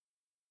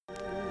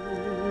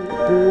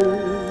Welcome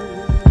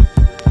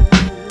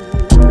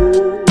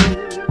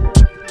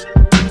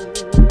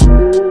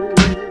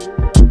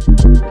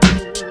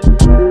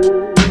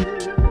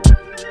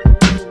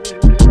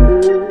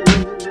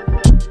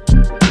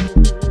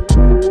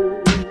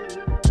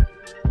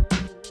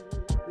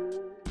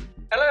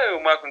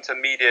to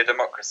Media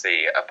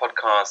Democracy, a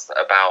podcast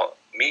about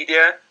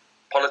media,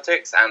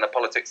 politics, and the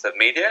politics of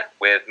media.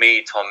 With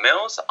me, Tom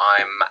Mills.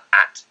 I'm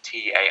at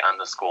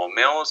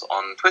TA_Mills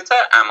on Twitter,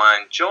 and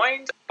I'm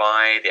joined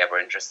by the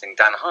ever-interesting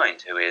Dan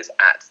Hind, who is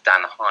at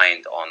Dan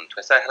Hind on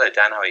Twitter. Hello,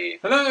 Dan, how are you?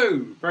 Hello,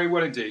 very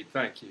well indeed,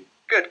 thank you.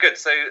 Good.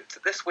 So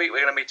this week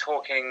we're going to be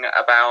talking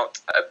about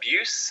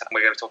abuse.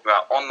 We're going to be talking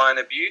about online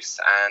abuse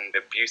and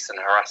abuse and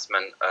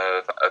harassment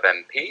of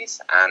MPs,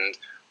 and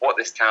what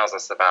this tells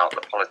us about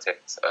the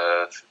politics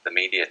of the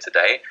media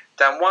today.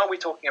 Dan, why are we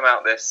talking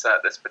about this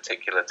this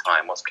particular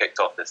time? What's kicked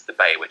off this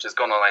debate, which has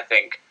gone on, I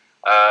think,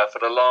 for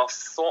the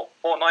last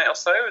fortnight or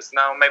so, is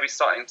now maybe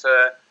starting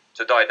to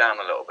die down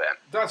a little bit.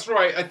 That's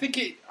right. I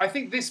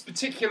think this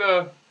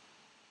particular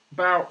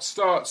bout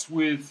starts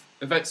with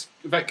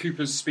Yvette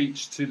Cooper's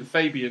speech to the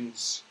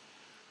Fabians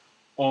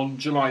on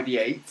July the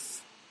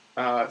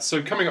 8th.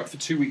 So coming up for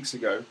 2 weeks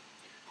ago.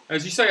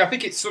 As you say, I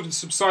think it's sort of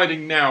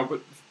subsiding now,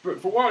 but for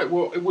a while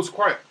it was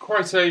quite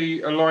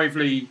a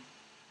lively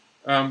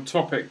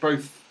topic,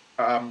 both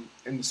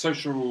in the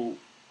social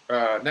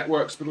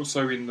networks, but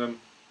also in the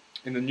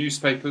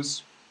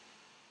newspapers.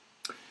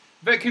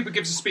 Yvette Cooper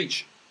gives a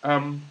speech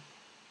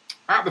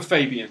at the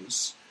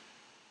Fabians,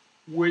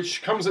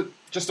 which comes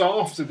just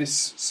after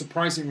this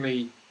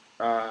surprisingly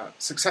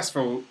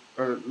successful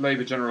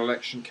Labour general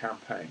election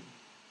campaign,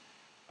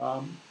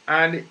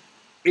 and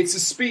it's a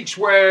speech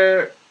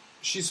where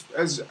she's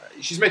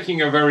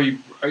making a very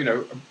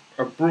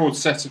a broad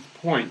set of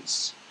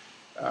points.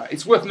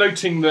 It's worth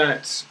noting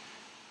that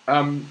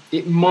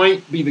it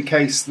might be the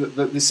case that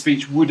this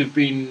speech would have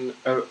been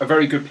a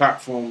very good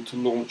platform to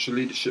launch a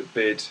leadership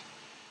bid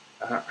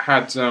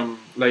had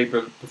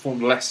Labour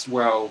performed less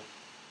well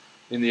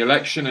in the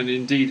election, and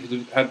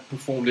indeed had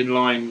performed in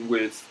line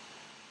with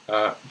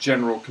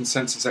general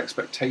consensus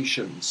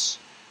expectations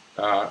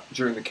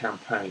during the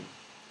campaign.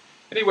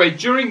 Anyway,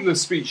 during the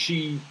speech,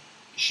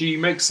 she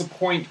makes a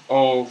point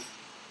of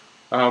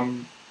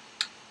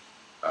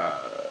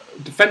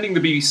defending the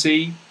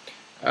BBC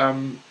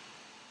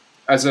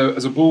as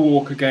a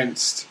bulwark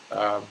against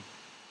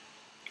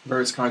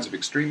various kinds of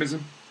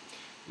extremism.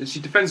 She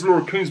defends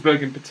Laura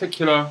Kuenssberg in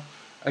particular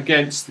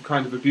against the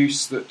kind of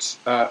abuse that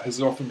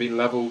has often been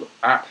levelled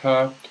at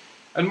her.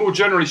 And more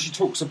generally, she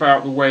talks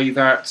about the way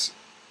that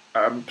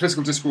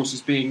political discourse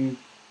is being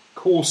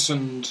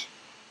coarsened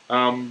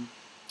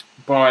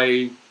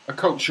by a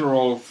culture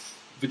of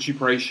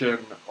vituperation,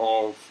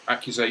 of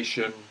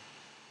accusation,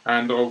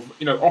 and of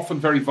often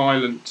very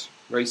violent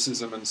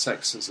racism and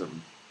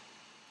sexism.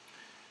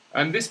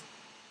 And this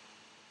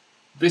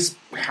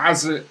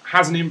has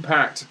an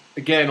impact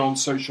again on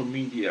social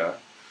media,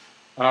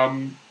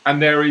 and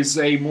there is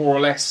a more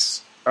or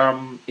less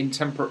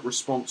intemperate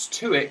response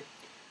to it,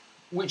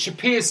 which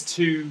appears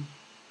to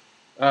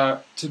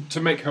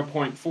make her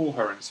point for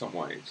her in some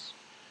ways.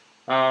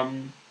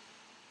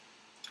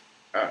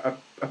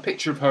 A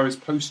picture of her is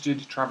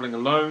posted travelling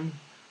alone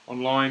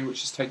online,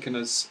 which is taken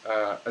as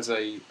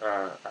a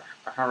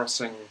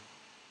harassing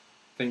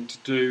thing to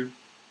do,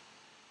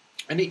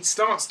 and it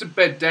starts to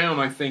bed down,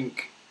 I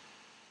think,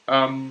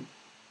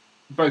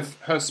 both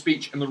her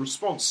speech and the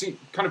response. It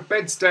kind of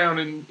beds down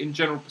in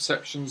general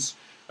perceptions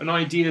an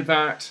idea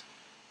that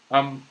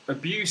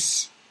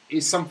abuse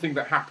is something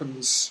that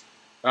happens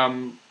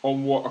on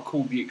what are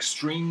called the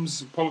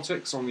extremes of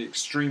politics, on the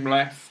extreme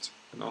left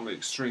and on the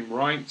extreme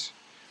right,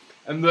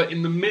 and that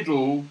in the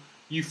middle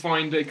you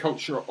find a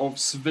culture of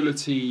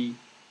civility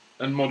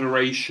and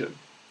moderation.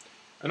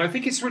 And I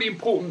think it's really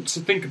important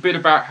to think a bit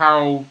about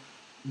how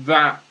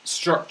that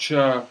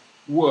structure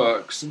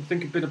works and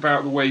think a bit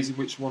about the ways in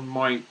which one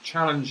might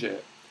challenge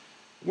it.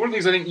 One of the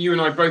things I think you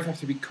and I both have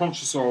to be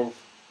conscious of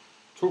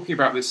talking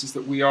about this is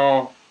that we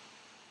are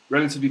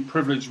relatively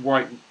privileged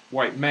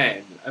white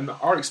men, and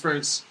our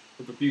experience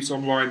of abuse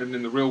online and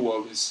in the real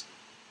world is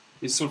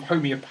sort of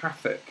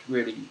homeopathic,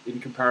 really, in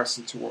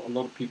comparison to what a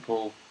lot of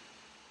people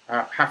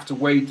have to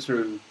wade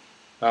through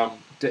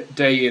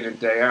day in and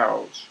day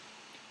out.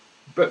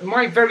 But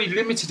my very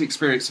limited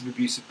experience of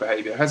abusive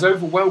behaviour has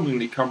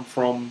overwhelmingly come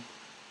from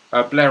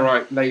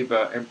Blairite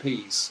Labour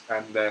MPs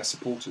and their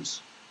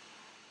supporters.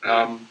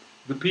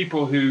 The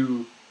people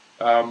who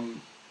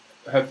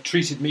have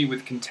treated me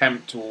with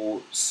contempt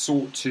or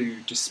sought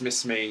to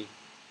dismiss me,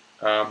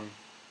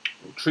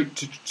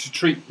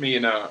 treat me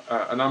in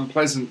an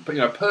unpleasant,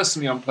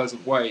 personally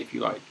unpleasant way, if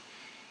you like,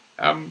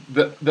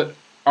 that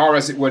are,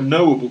 as it were,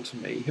 knowable to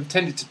me, have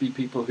tended to be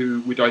people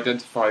who would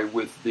identify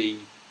with the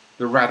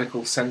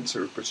radical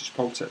centre of British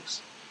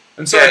politics.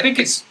 And so I think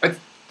it's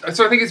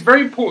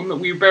very important that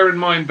we bear in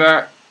mind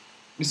that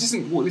this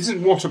isn't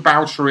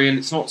whataboutery, and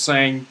it's not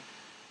saying,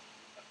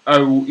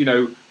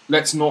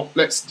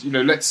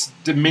 let's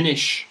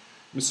diminish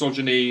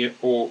misogyny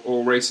or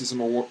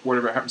racism or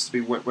whatever it happens to be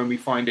when we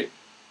find it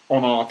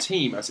on our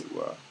team, as it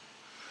were.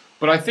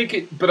 But I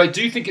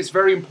do think it's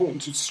very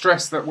important to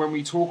stress that when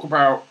we talk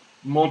about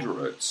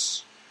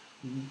moderates,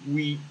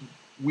 we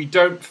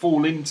don't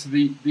fall into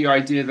the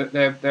idea that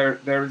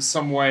they're in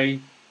some way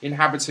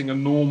inhabiting a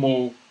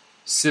normal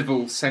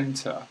civil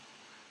centre,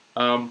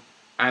 and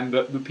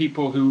that the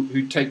people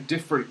who take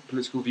different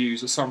political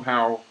views are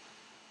somehow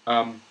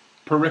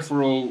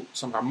peripheral,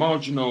 somehow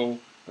marginal,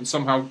 and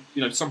somehow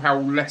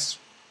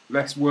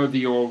less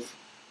worthy of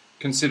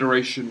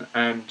consideration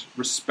and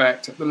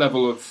respect at the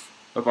level of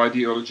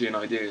ideology and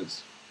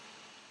ideas.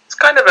 It's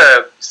kind of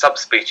a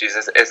subspecies,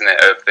 isn't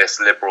it, of this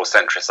liberal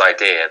centrist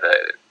idea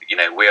that,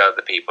 we are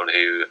the people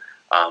who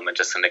are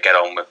just going to get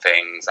on with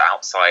things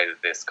outside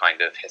of this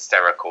kind of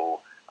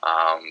hysterical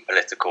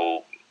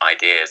political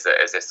ideas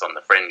that exist on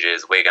the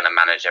fringes. We're going to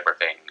manage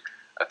everything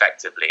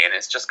effectively, and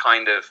it's just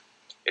kind of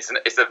it's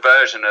a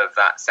version of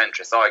that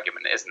centrist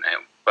argument, isn't it?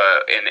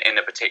 But in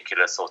a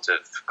particular sort of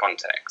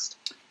context.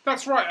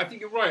 That's right. I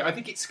think you're right. I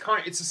think it's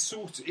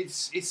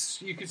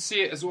you could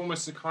see it as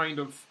almost a kind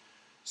of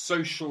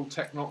social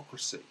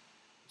technocracy.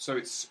 So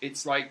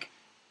it's like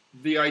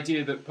the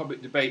idea that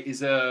public debate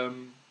is a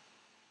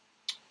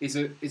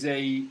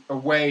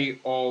way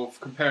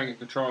of comparing and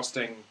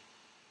contrasting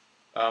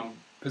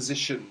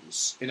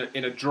positions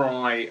in a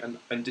dry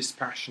and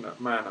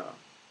dispassionate manner.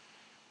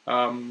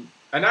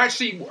 And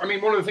actually, I mean,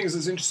 one of the things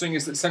that's interesting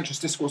is that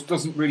centrist discourse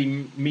doesn't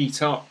really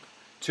meet up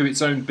to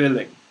its own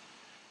billing.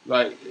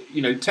 Like,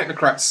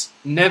 technocrats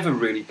never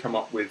really come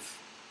up with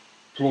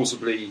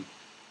plausibly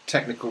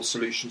technical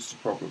solutions to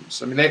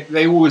problems. I mean,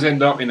 they always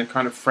end up in a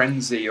kind of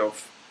frenzy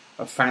of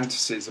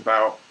fantasies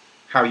about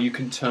how you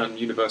can turn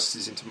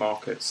universities into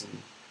markets.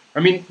 And I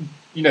mean,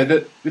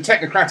 the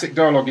technocratic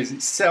dialogue is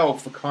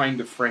itself a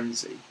kind of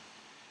frenzy.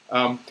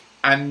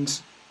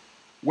 And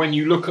when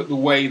you look at the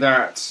way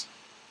that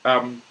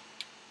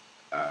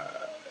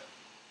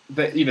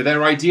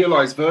their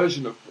idealized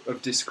version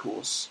of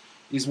discourse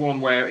is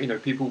one where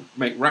people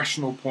make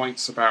rational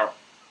points about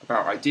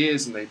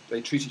ideas, and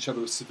they treat each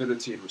other with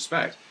civility and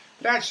respect.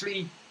 But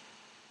actually,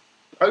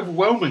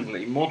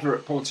 overwhelmingly,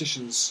 moderate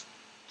politicians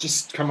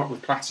just come up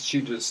with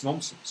platitudinous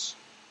nonsense.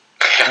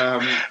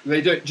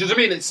 They don't. Do you know what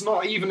I mean? It's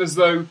not even as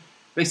though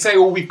they say,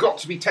 "Oh, we've got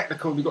to be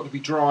technical, we've got to be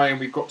dry, and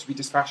we've got to be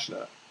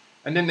dispassionate,"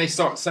 and then they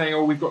start saying,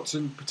 "Oh, we've got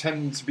to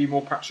pretend to be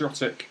more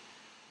patriotic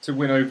to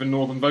win over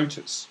northern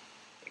voters."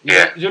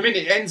 Yeah. Do you know what I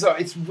mean? It ends up.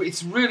 It's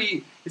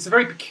a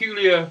very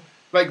peculiar.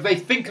 Like, they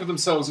think of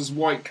themselves as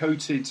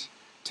white-coated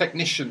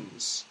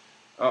technicians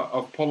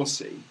of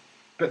policy,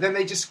 but then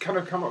they just kind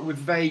of come up with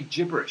vague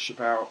gibberish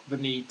about the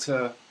need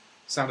to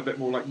sound a bit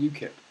more like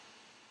UKIP.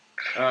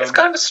 It's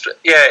kind of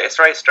it's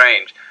very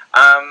strange.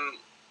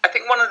 I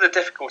think one of the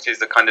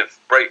difficulties of kind of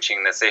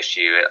broaching this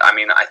issue, I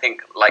mean, I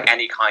think like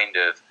any kind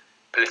of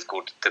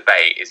political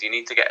debate, is you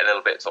need to get a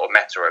little bit sort of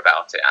meta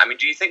about it. I mean,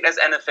 do you think there's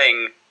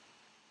anything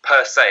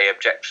per se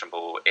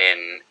objectionable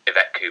in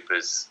Yvette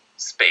Cooper's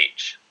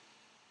speech?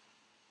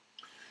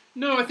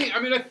 No, I think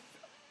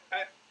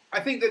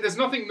that there's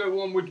nothing that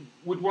one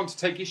would want to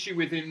take issue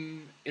with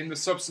in the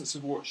substance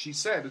of what she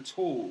said at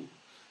all.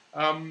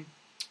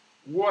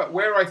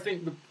 Where I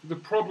think the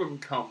problem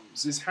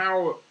comes is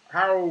how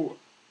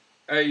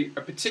a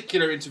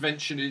particular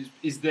intervention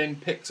is then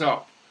picked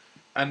up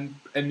and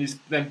is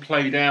then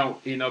played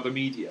out in other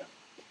media.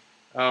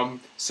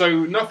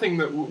 So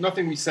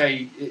nothing we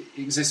say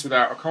exists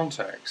without a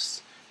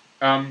context.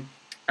 And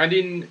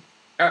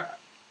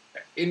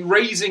in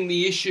raising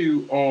the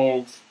issue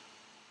of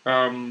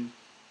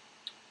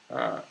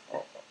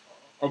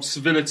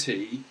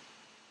civility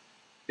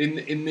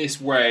in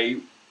this way,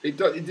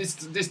 this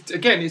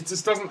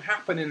just doesn't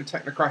happen in a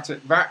technocratic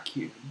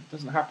vacuum. It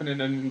doesn't happen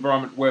in an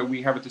environment where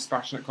we have a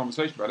dispassionate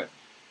conversation about it.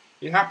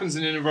 It happens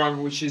in an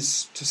environment which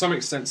is, to some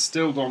extent,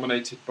 still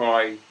dominated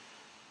by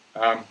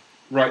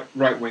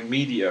right-wing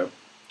media,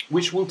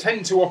 which will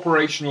tend to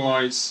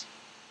operationalise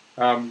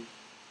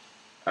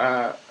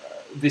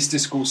this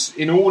discourse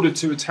in order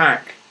to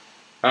attack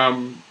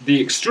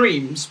the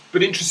extremes,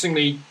 but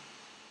interestingly,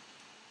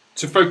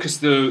 to focus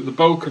the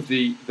bulk of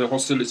the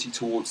hostility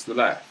towards the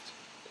left.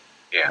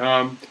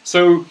 Yeah.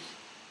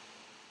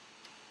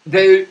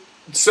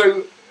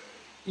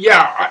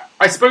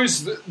 I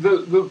suppose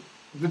the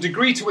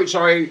degree to which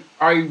I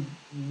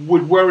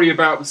would worry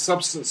about the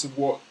substance of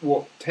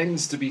what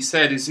tends to be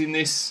said is in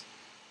this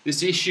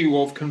issue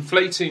of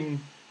conflating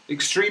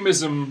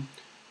extremism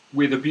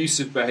with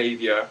abusive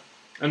behaviour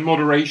and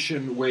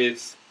moderation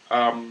with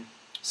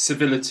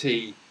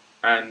civility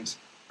and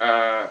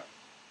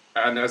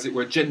as it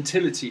were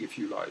gentility, if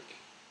you like,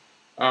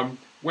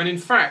 when in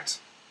fact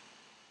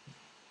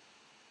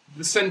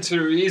the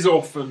centre is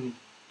often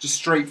just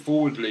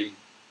straightforwardly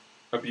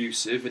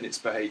abusive in its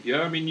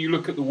behaviour. I mean, you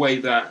look at the way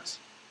that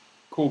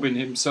Corbyn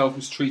himself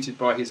was treated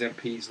by his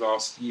MPs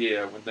last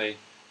year when they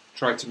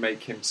tried to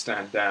make him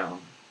stand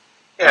down.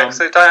 Yeah,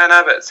 so Diane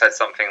Abbott said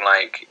something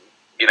like,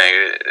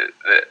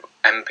 that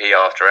MP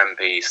after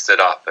MP stood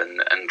up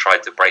and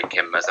tried to break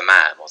him as a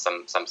man, or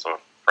some sort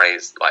of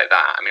phrase like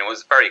that. I mean, it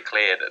was very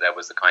clear that there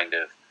was a kind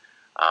of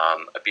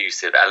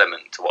abusive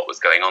element to what was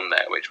going on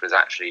there, which was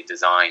actually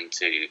designed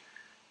to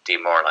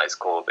demoralise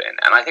Corbyn.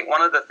 And I think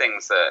one of the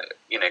things that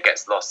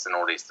gets lost in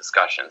all these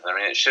discussions, I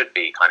mean, it should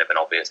be kind of an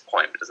obvious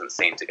point, but doesn't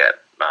seem to get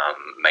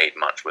made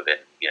much within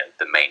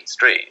the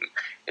mainstream,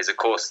 is of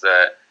course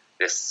that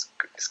this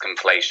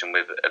conflation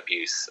with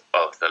abuse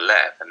of the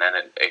left, and then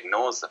it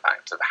ignores the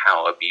fact of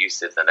how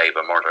abusive the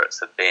Labour moderates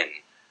have been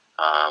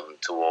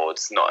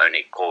towards not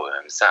only Corbyn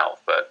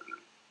himself,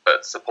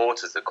 but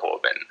supporters of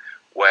Corbyn,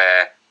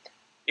 where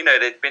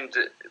they've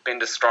been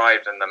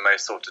described in the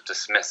most sort of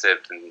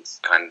dismissive and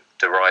kind of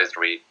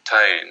derisory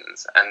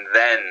tones, and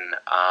then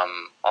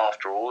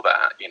after all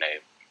that,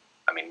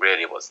 I mean,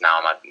 really, it was now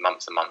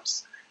months and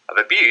months of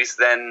abuse.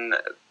 Then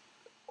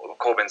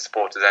Corbyn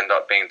supporters end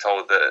up being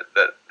told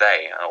that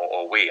they,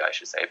 or we, I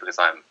should say, because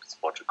I'm a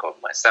supporter of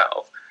Corbyn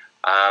myself,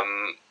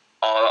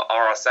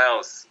 are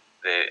ourselves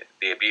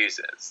the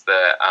abusers.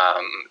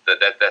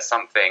 That there's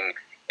something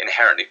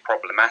inherently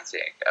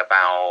problematic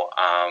about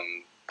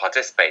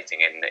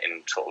participating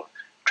in sort of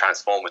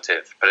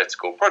transformative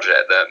political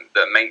project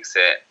that makes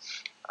it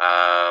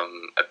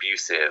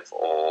abusive,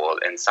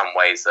 or in some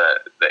ways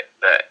that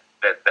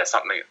there's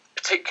something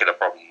particular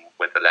problem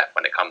with the left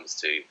when it comes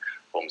to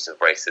forms of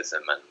racism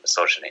and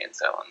misogyny and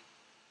so on.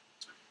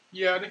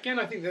 Yeah, and again,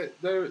 I think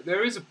that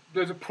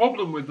there's a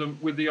problem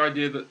with the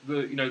idea that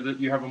that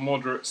you have a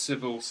moderate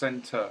civil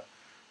centre,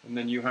 and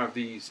then you have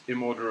these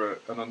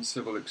immoderate and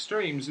uncivil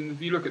extremes. And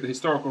if you look at the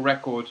historical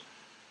record,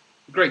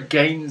 the great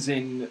gains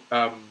in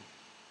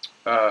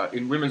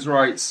women's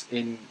rights,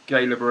 in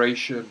gay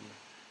liberation,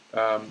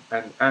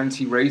 and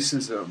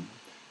anti-racism,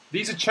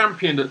 these are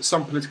championed at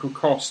some political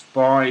cost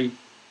by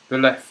the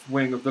left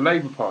wing of the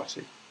Labour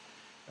Party.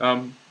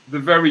 The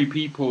very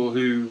people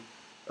who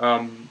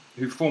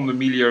form the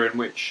milieu in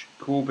which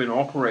Corbyn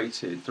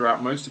operated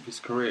throughout most of his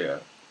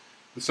career,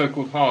 the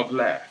so-called hard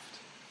left,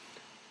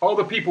 are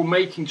the people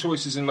making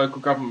choices in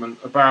local government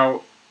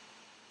about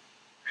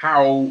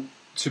how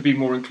to be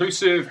more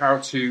inclusive, how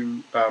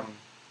to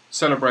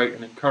celebrate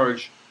and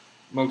encourage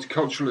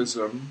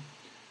multiculturalism,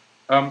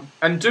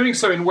 and doing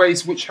so in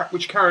ways which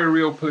carry a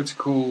real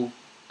political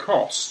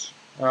cost.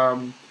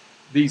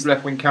 These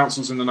left-wing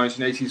councils in the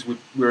 1980s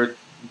were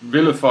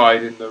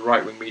vilified in the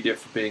right-wing media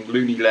for being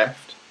loony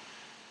left,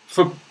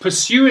 for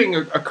pursuing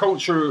a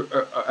culture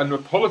and a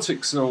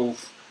politics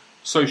of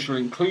social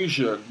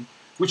inclusion,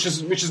 which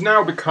has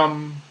now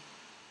become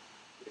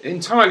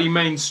entirely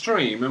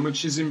mainstream and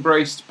which is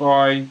embraced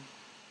by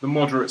the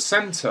moderate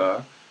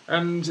centre,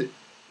 and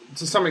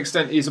to some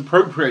extent is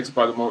appropriated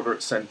by the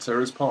moderate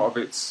centre as part of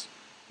its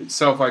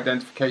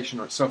self-identification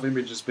or its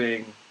self-image as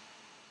being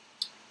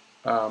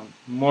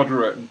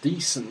moderate and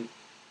decent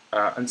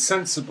and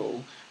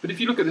sensible. But if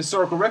you look at the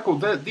historical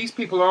record, these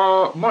people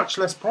are much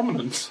less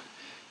prominent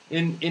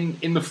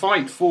in the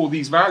fight for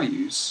these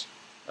values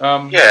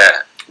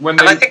when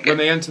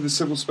they enter the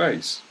civil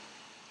space.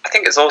 I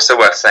think it's also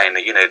worth saying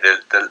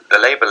that the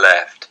Labour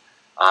left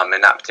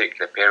in that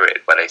particular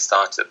period where they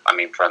started, I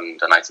mean, from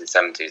the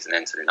 1970s and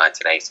into the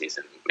 1980s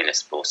and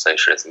municipal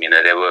socialism,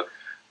 they were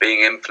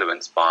being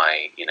influenced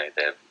by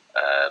the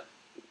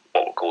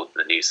what were called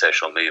the new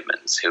social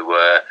movements, who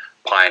were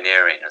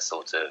pioneering a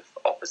sort of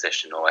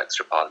opposition or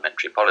extra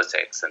parliamentary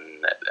politics, and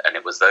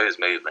it was those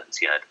movements,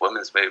 the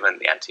women's movement,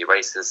 the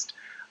anti-racist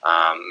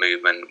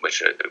movement,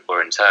 which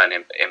were in turn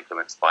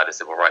influenced by the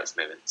civil rights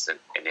movements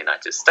in the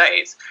United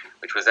States,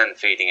 which was then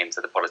feeding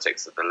into the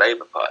politics of the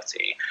Labour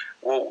Party.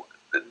 Well,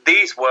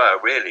 these were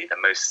really the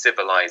most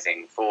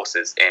civilizing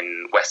forces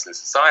in Western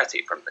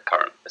society from the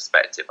current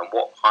perspective. And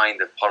what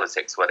kind of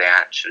politics were they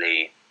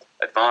actually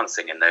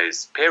advancing in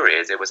those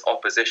periods? It was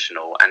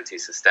oppositional,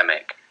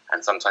 anti-systemic,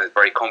 and sometimes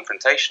very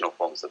confrontational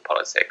forms of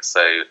politics.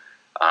 So,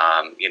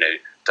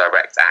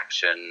 direct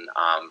action,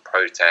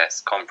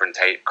 protest,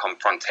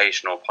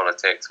 confrontational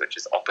politics, which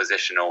is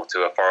oppositional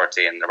to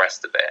authority and the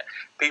rest of it.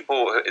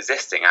 People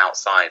existing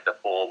outside the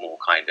formal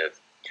kind of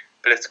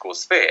political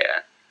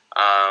sphere.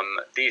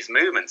 These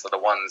movements are the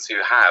ones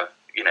who have,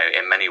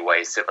 in many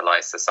ways,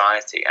 civilized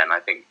society. And I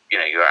think,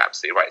 you're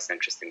absolutely right. It's an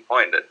interesting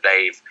point that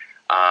they've,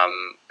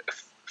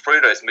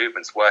 through those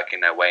movements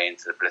working their way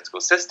into the political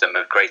system,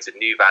 have created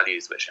new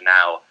values which are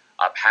now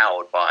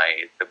upheld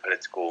by the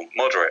political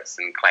moderates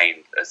and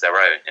claimed as their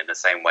own, in the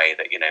same way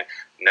that,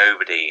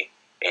 nobody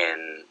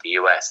in the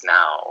US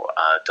now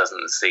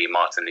doesn't see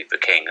Martin Luther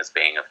King as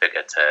being a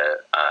figure to,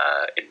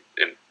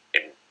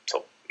 in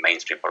sort of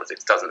mainstream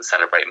politics, doesn't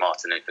celebrate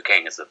Martin Luther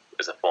King as a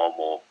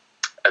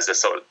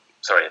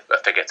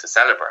figure to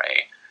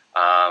celebrate.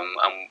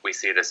 And we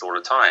see this all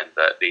the time,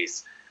 that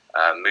these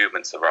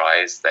movements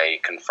arise, they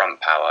confront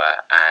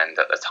power, and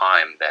at the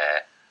time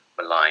they're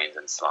maligned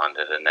and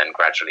slandered, and then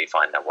gradually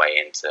find their way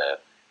into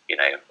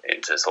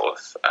sort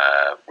of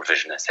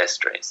revisionist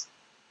histories.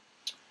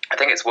 I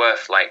think it's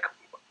worth,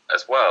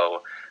 as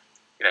well,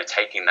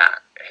 taking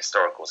that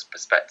historical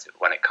perspective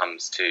when it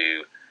comes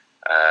to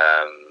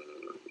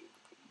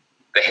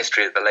the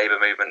history of the Labour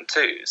movement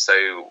too.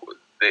 So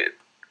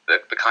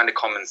the kind of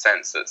common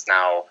sense that's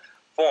now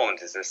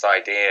formed is this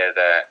idea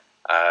that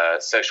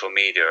social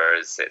media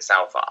has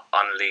itself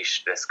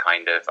unleashed this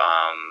kind of,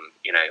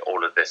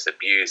 all of this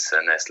abuse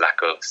and this lack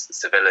of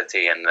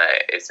civility, and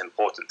it's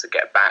important to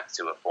get back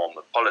to a form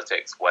of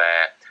politics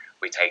where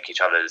we take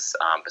each other's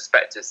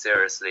perspectives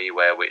seriously,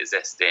 where we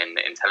exist in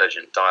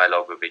intelligent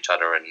dialogue with each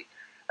other,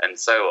 and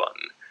so on.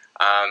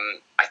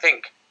 I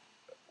think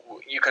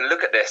you can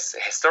look at this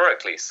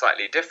historically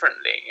slightly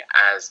differently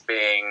as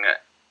being,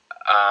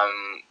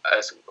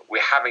 as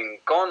we're having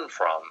gone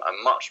from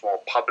a much more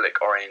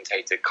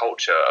public-orientated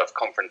culture of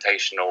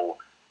confrontational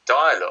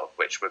dialogue,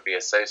 which would be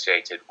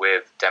associated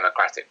with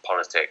democratic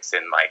politics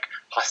in like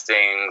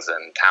hustings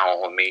and town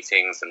hall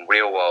meetings and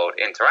real-world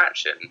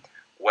interaction,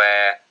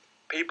 where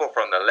people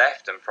from the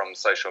left and from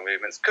social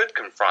movements could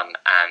confront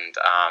and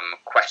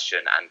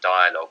question and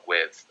dialogue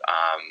with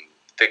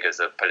figures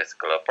of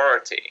political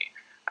authority.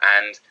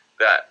 And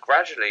that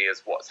gradually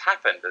is what's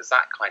happened, as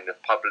that kind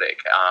of public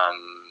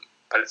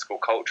political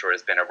culture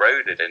has been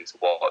eroded into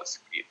what's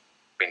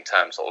been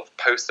termed sort of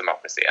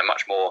post-democracy, a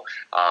much more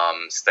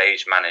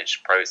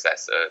stage-managed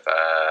process of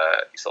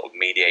sort of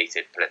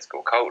mediated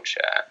political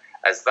culture.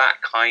 As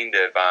that kind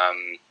of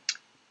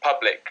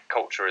public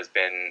culture has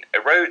been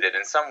eroded,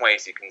 in some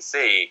ways you can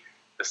see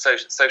the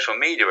social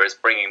media is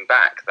bringing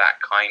back that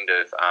kind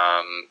of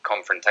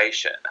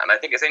confrontation. And I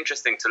think it's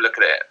interesting to look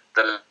at it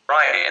the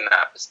right in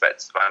that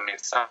perspective. I mean,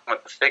 some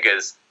of the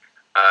figures,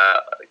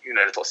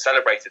 the sort of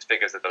celebrated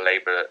figures of the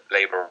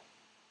Labour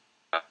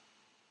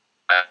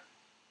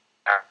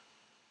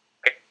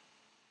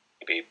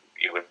maybe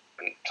you would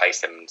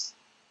place him.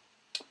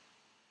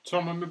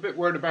 Tom, I'm a bit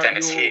worried about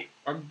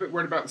I'm a bit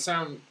worried about the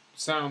sound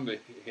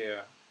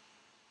here.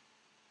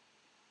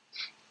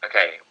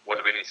 Okay, what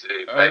do we need to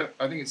do?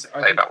 I think it's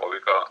play back what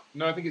we've got.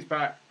 No, I think it's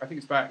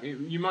back.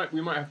 We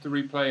might have to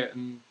replay it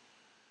and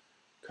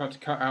cut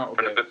out a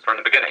bit from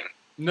the beginning.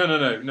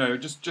 No.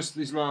 Just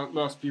these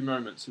last few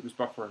moments. It was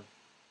buffering.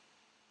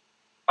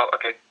 Oh,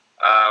 okay.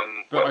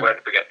 Where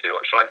did we get to?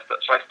 Shall I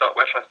start?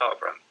 Where should I start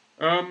from?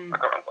 I can't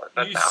remember what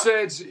I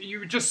said said you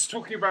were just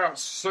talking about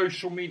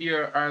social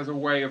media as a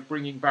way of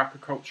bringing back a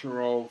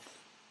culture of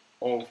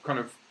kind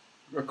of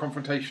a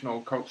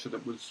confrontational culture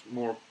that was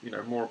more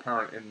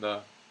apparent in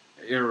the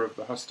era of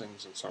the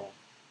hustings and so on.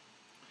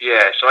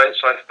 Yeah, shall I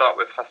start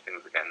with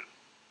hustings again?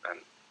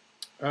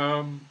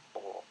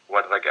 Or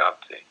where did I get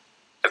up to?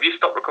 Have you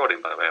stopped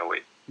recording, by the way, or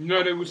we?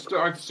 No,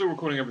 I'm still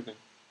recording everything.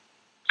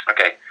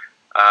 Okay.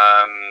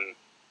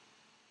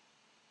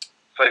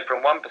 So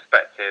from one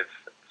perspective,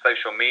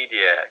 social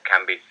media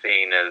can be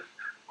seen as,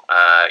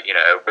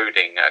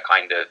 eroding a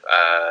kind of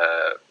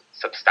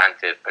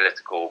substantive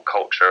political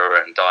culture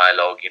and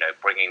dialogue,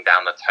 bringing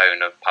down the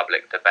tone of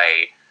public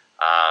debate,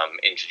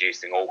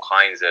 introducing all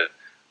kinds of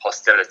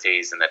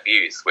hostilities and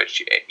abuse,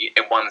 which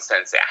in one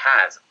sense it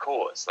has, of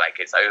course. Like,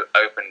 it's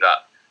opened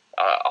up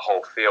a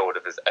whole field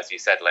of, as you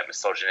said, like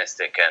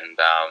misogynistic and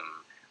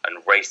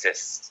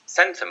racist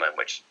sentiment,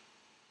 which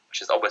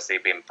has obviously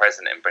been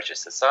present in British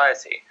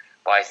society.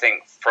 But I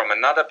think from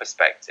another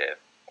perspective,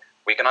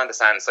 we can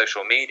understand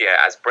social media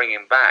as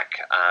bringing back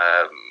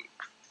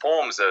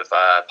forms of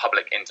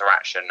public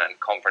interaction and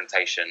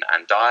confrontation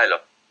and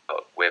dialogue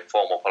with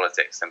formal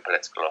politics and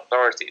political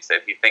authority. So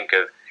if you think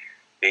of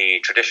the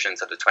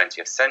traditions of the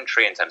 20th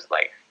century in terms of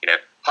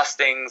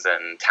hustings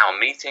and town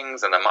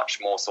meetings and a much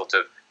more sort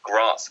of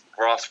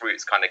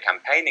grassroots kind of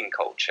campaigning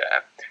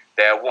culture,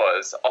 there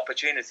was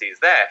opportunities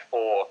there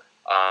for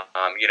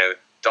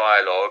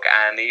dialogue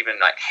and even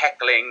like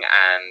heckling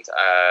and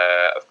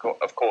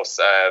of course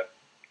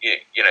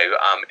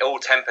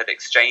ill-tempered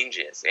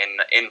exchanges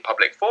in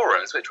public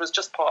forums, which was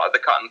just part of the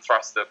cut and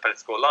thrust of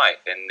political life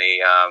in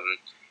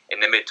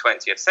the mid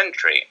 20th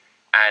century.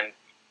 And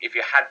if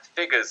you had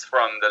figures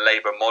from the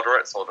Labour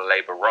moderates or the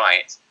Labour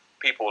right,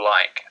 people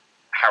like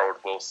Harold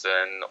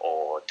Wilson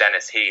or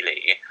Denis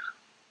Healey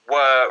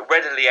were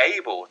readily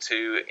able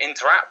to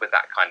interact with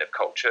that kind of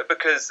culture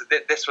because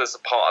this was a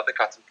part of the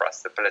cut and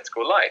thrust of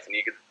political life. And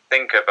you could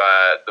think of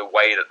the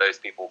way that those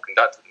people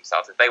conducted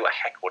themselves. If they were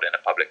heckled in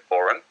a public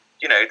forum,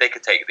 they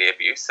could take the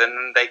abuse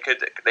and they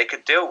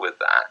could deal with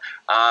that.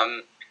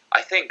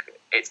 I think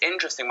it's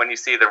interesting when you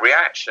see the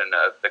reaction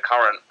of the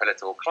current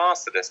political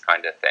class to this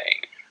kind of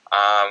thing.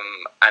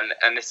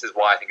 And this is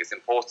why I think it's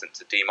important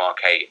to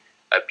demarcate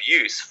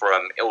abuse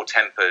from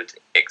ill-tempered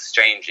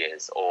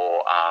exchanges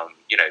or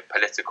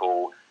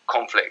political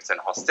conflict and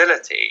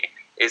hostility,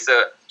 is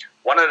that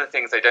one of the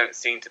things they don't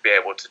seem to be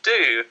able to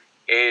do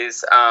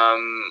is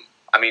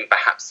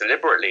perhaps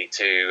deliberately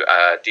to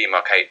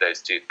demarcate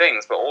those two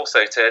things, but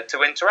also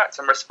to interact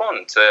and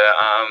respond to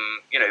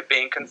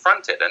being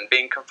confronted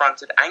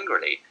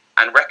angrily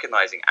and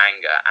recognizing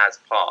anger as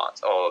part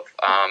of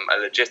a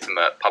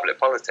legitimate public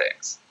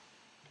politics.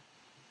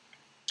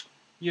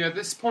 Yeah,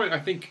 this point, I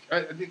think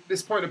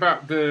this point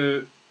about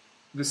the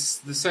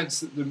sense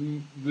that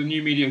the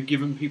new media have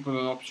given people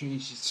an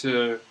opportunity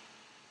to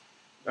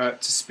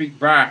speak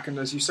back, and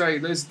as you say,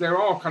 there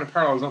are kind of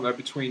parallels, aren't there,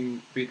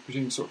 between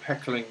sort of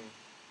heckling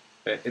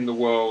in the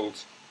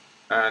world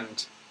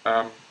and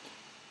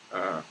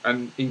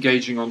and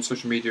engaging on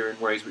social media in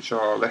ways which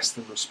are less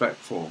than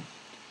respectful.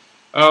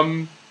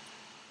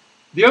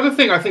 The other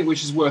thing I think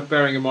which is worth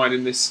bearing in mind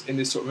in this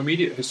sort of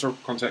immediate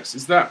historical context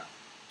is that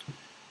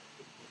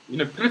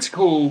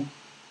political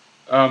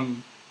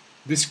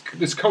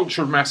this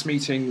culture of mass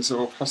meetings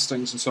or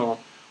hustings and so on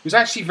was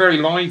actually very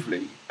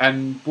lively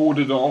and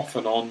bordered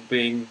often on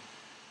being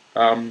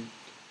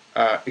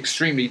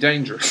extremely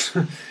dangerous.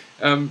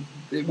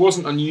 It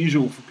wasn't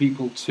unusual for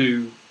people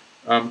to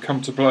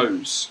come to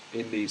blows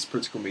in these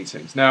political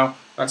meetings. Now,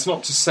 that's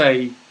not to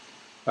say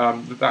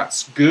that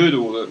that's good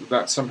or that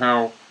that's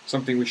somehow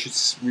something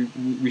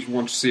we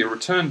want to see a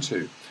return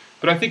to.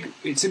 But I think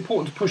it's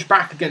important to push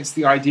back against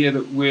the idea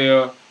that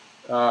we're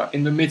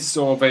in the midst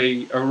of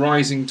a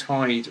rising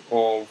tide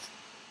of,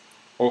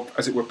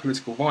 as it were,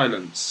 political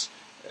violence.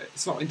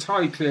 It's not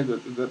entirely clear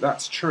that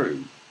that's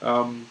true.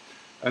 And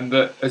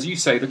that, as you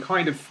say, the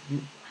kind of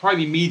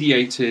highly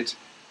mediated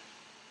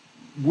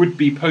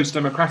would-be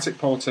post-democratic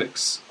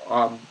politics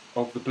of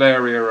the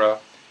Blair era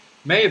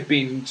may have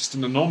been just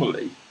an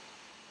anomaly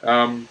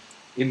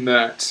in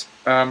that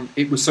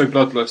it was so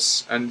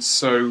bloodless and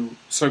so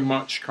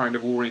much kind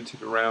of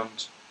oriented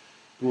around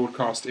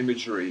broadcast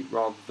imagery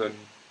rather than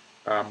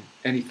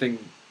anything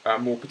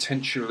more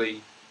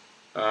potentially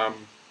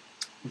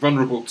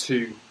vulnerable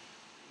to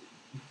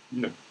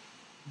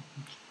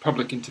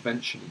public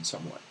intervention in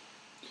some way.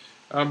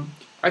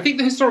 I think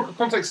the historical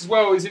context as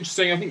well is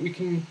interesting. I think we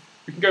can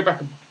go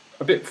back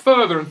a bit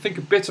further and think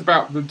a bit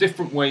about the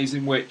different ways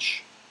in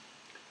which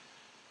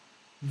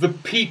the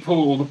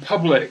people or the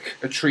public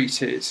are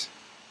treated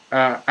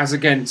as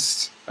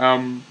against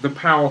the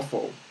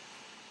powerful.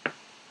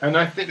 And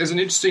I think there's an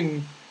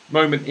interesting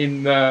moment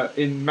in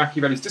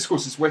Machiavelli's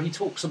Discourses where he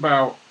talks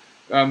about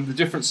the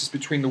differences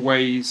between the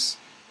ways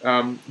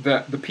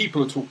that the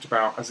people are talked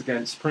about as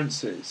against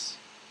princes.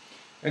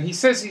 And he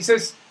says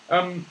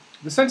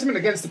the sentiment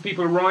against the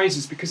people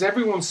arises because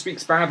everyone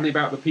speaks badly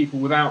about the people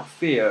without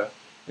fear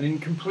and in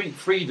complete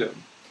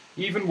freedom,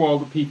 even while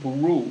the people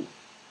rule.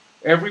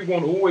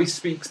 Everyone always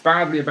speaks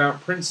badly about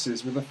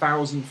princes with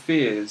 1,000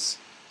 fears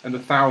and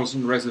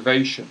 1,000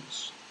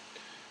 reservations.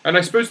 And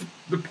I suppose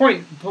the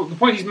point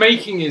he's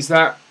making is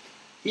that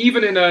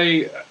even in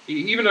a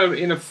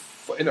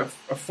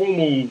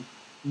formal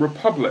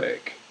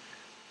republic,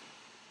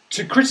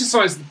 to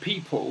criticize the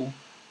people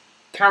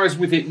carries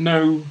with it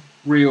no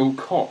real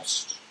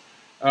cost.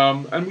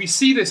 And we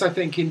see this, I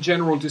think, in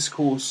general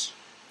discourse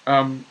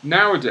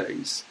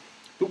nowadays.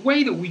 The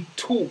way that we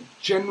talk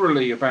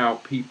generally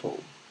about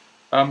people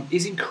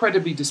is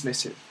incredibly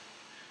dismissive.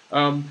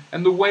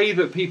 And the way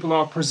that people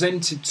are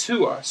presented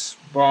to us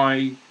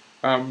by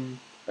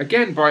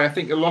I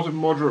think, a lot of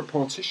moderate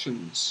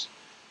politicians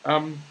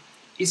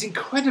is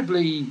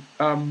incredibly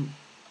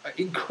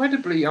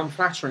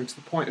unflattering to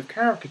the point of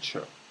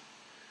caricature.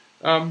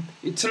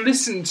 To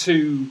listen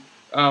to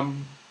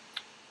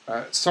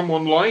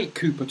someone like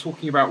Cooper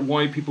talking about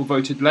why people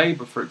voted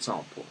Labour, for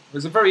example.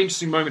 There's a very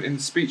interesting moment in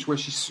the speech where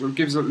she sort of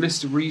gives a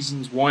list of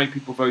reasons why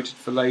people voted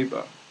for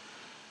Labour.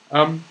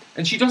 And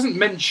she doesn't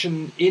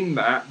mention in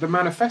that the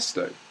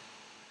manifesto.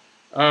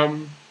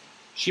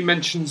 She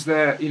mentions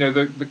there,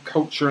 the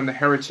culture and the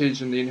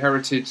heritage and the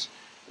inherited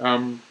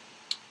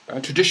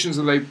traditions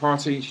of the Labour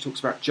Party. She talks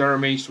about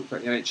Jeremy, she talks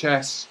about the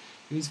NHS,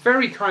 in these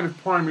very kind of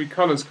primary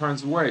colours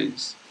kinds of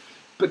ways.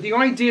 But the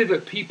idea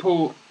that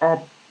people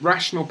are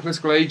rational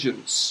political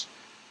agents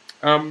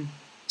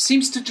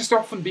seems to just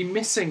often be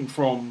missing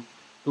from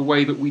the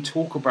way that we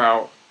talk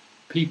about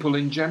people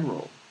in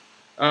general.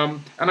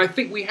 And I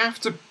think we have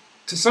to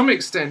some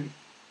extent,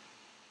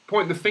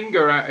 point the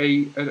finger at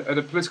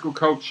a political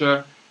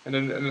culture and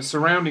a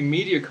surrounding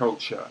media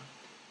culture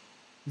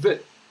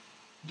that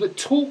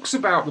talks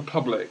about the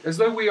public as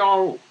though we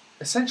are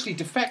essentially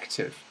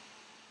defective,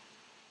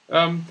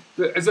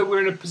 as though we're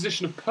in a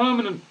position of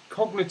permanent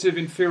cognitive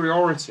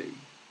inferiority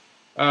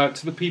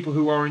to the people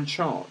who are in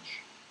charge.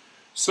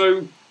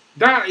 So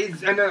that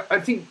is, and I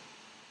think,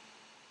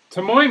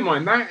 to my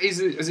mind, that is,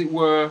 as it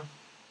were,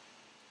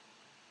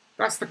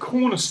 that's the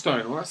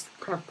cornerstone, or that's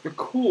kind of the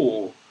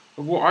core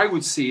of what I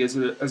would see as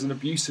an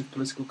abusive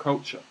political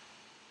culture,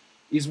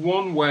 is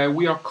one where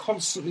we are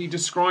constantly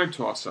described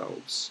to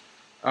ourselves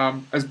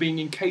as being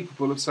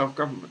incapable of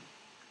self-government.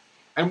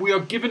 And we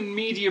are given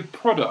media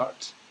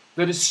product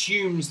that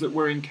assumes that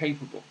we're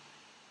incapable,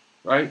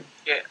 right?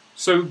 Yeah.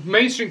 So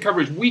mainstream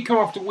coverage, week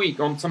after week,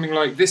 on something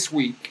like This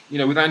Week,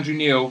 with Andrew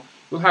Neil,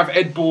 we'll have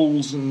Ed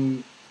Balls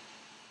and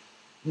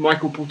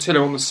Michael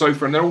Portillo on the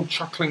sofa, and they're all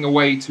chuckling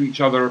away to each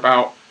other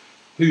about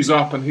who's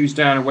up and who's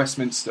down in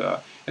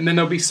Westminster, and then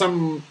there'll be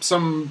some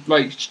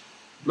like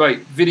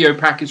video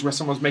package where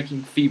someone's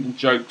making feeble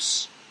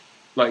jokes,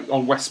 like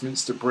on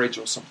Westminster Bridge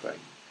or something,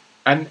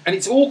 and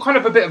it's all kind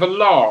of a bit of a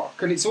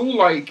lark, and it's all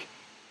like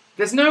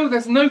there's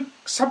no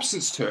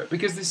substance to it,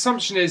 because the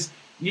assumption is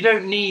you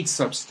don't need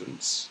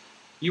substance,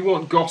 you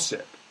want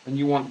gossip and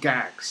you want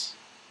gags,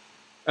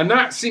 and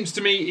that seems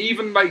to me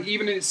even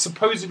in its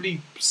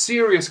supposedly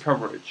serious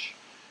coverage,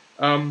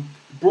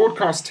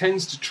 broadcast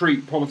tends to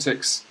treat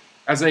politics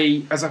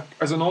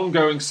as an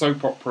ongoing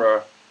soap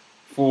opera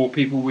for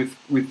people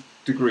with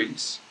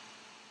degrees,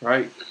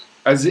 right?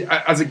 As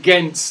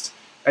against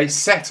a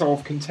set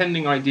of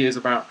contending ideas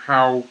about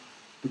how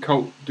the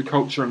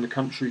culture and the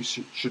country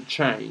should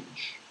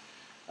change.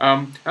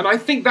 And I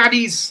think that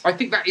is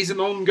an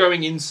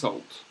ongoing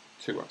insult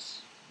to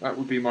us. That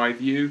would be my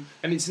view,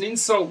 and it's an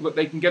insult that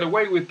they can get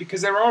away with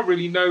because there are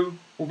really no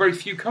or very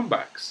few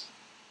comebacks.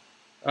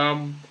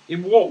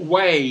 In what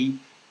way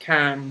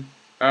can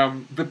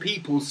the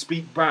people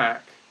speak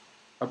back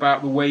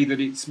about the way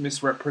that it's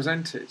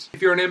misrepresented?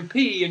 If you're an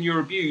MP and you're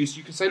abused,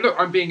 you can say, "Look,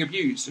 I'm being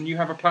abused," and you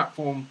have a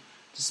platform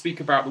to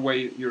speak about the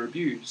way that you're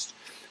abused.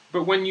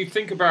 But when you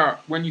think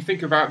about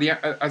the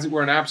as it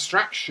were an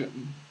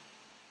abstraction,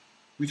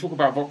 we talk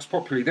about vox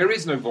populi. There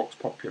is no vox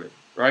populi,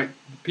 right?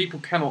 People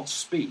cannot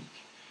speak,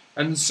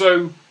 and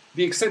so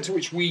the extent to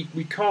which we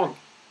can't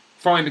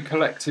find a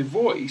collective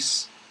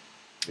voice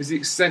is the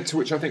extent to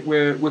which I think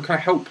we're kind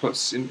of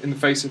helpless in the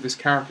face of this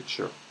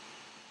caricature.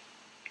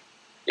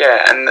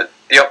 Yeah, and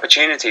the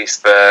opportunities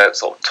for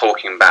sort of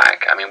talking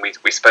back. I mean,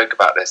 we spoke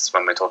about this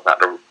when we were talking about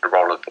the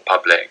role of the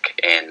public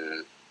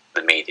in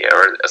the media,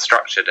 are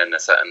structured in a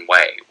certain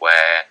way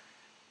where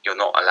you're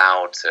not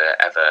allowed to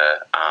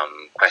ever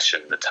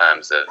question the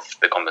terms of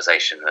the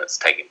conversation that's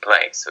taking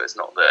place. So it's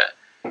not that,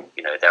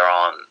 there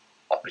aren't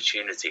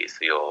opportunities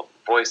for your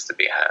voice to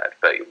be heard,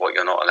 but what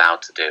you're not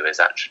allowed to do is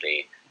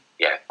actually,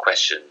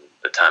 question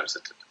the terms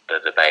of the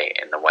debate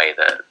in the way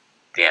that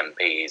the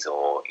MPs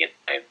or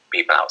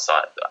people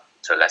outside,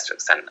 to a lesser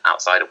extent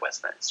outside of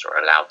Westminster,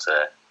 are allowed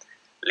to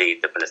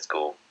lead the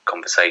political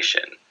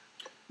conversation.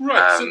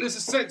 Right, so there's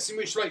a sense in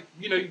which,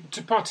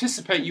 to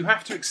participate, you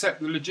have to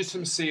accept the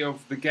legitimacy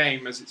of the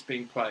game as it's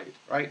being played,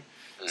 right?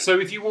 So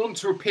if you want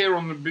to appear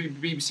on the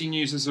BBC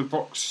News as a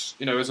vox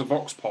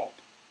pop,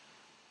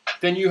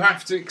 then you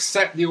have to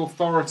accept the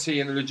authority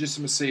and the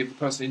legitimacy of the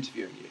person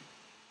interviewing you,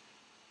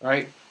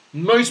 right?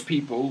 Most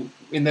people,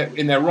 in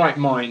their right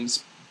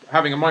minds,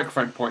 having a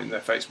microphone pointed in their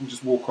face, will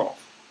just walk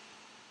off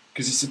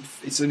because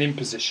it's an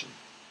imposition.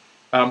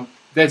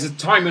 There's a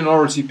tiny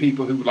minority of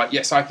people who were like,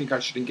 yes, I think I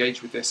should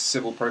engage with this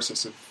civil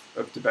process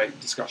of debate and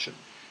discussion.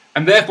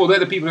 And therefore, they're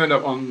the people who end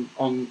up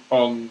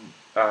on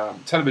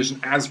television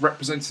as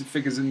representative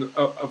figures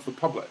of the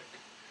public.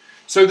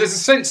 So there's a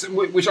sense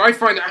which I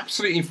find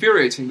absolutely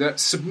infuriating that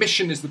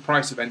submission is the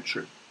price of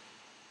entry.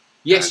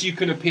 Yes, you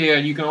can appear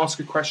and you can ask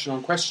a question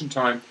on Question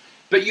Time,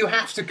 but you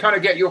have to kind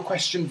of get your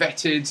question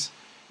vetted,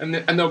 and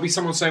there'll be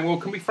someone saying, well,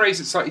 can we phrase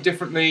it slightly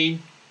differently?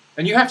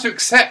 And you have to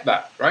accept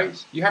that,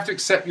 right? You have to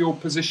accept your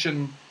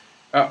position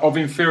of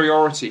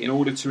inferiority in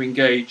order to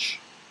engage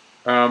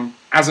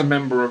as a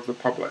member of the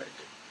public.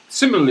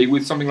 Similarly,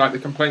 with something like the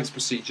complaints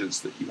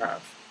procedures that you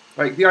have.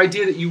 Like the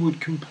idea that you would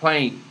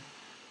complain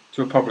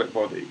to a public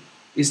body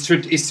is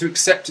to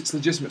accept its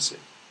legitimacy.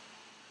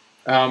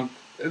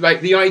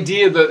 Like the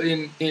idea that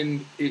in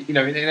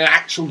an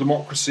actual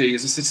democracy,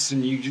 as a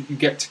citizen, you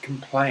get to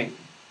complain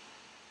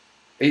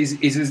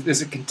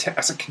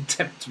that's a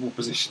contemptible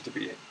position to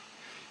be in.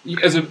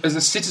 As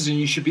a citizen,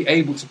 you should be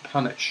able to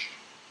punish,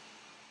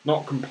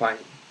 not complain.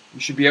 You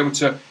should be able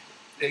to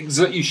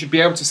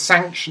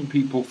sanction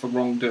people for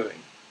wrongdoing,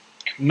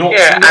 not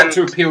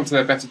to appeal to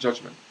their better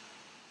judgment.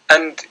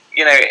 And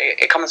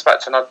it comes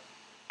back to another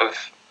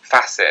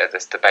facet of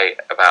this debate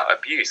about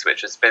abuse,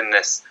 which has been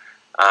this.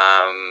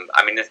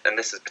 And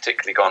this has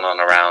particularly gone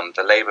on around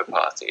the Labour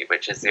Party,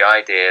 which is the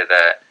idea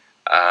that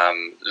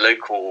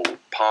local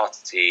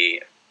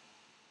party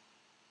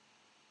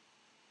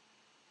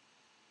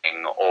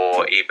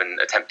or even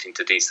attempting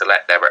to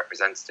deselect their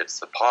representatives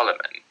for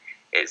Parliament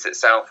is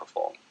itself a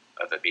form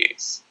of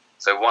abuse.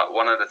 So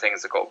one of the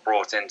things that got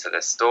brought into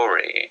this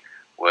story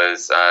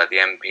was the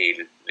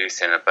MP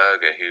Luciana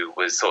Berger, who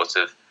was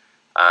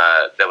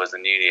there was a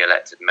newly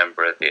elected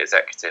member of the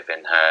executive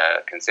in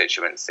her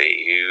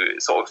constituency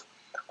who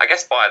I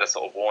guess fired a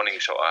sort of warning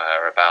shot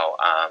at her about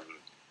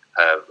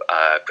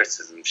her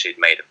criticism she'd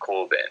made of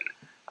Corbyn.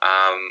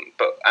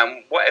 But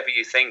whatever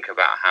you think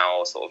about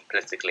how sort of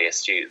politically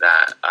astute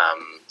that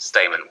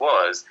statement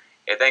was,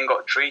 it then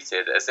got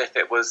treated as if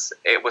it was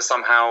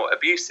somehow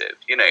abusive,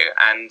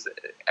 And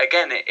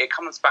again, it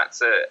comes back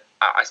to,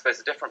 I suppose,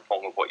 a different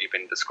form of what you've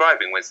been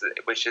describing,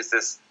 which is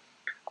this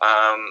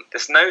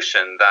this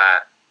notion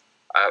that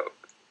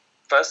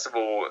first of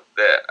all,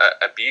 the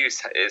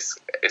abuse is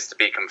to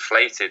be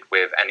conflated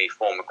with any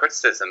form of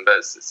criticism,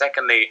 but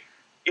secondly,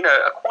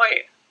 a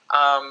quite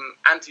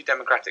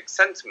anti-democratic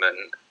sentiment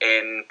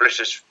in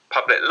British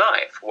public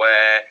life,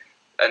 where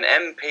an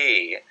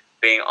MP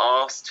being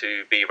asked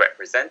to be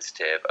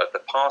representative of the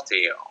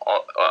party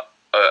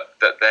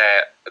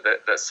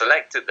that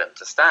selected them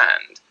to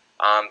stand,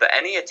 that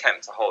any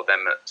attempt to hold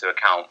them to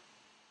account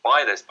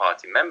by those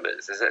party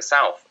members is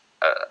itself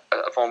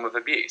a form of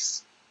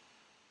abuse.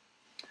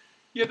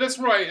 Yeah, that's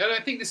right, and I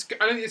think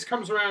this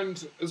comes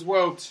around as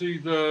well to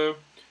the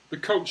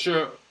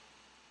culture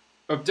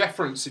of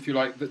deference, if you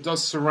like, that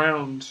does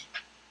surround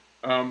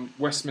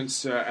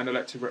Westminster and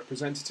elected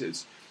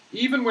representatives.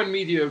 Even when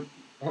media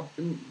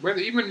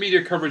even when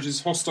media coverage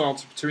is hostile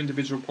to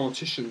individual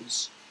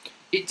politicians,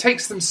 it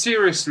takes them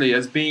seriously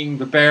as being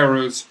the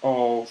bearers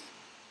of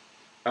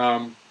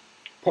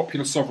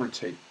popular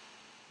sovereignty.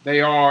 They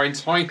are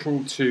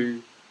entitled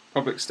to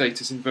public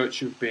status in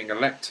virtue of being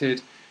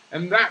elected,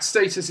 and that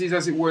status is,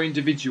 as it were,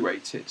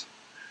 individuated.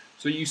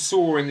 So you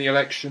saw in the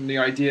election the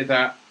idea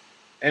that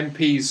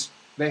MPs,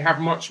 they have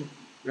much,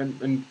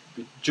 and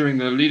during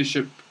the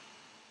leadership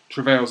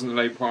travails in the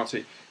Labour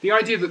Party, the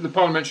idea that the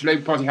Parliamentary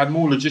Labour Party had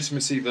more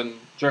legitimacy than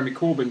Jeremy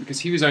Corbyn because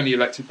he was only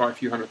elected by a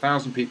few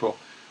 100,000 people,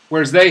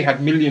 whereas they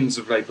had millions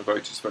of Labour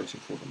voters voting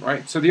for them,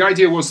 right? So the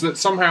idea was that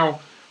somehow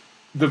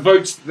the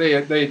votes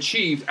that they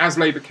achieved as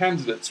Labour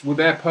candidates were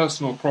their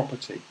personal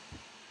property,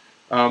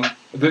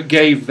 that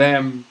gave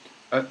them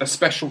a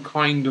special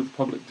kind of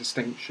public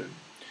distinction.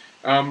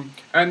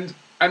 And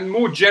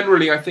more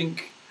generally, I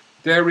think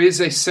there is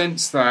a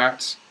sense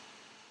that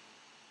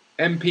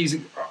MPs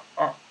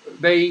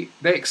they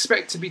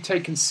expect to be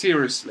taken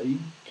seriously,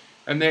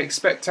 and they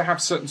expect to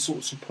have certain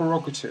sorts of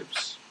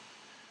prerogatives,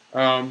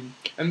 and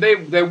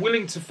they're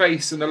willing to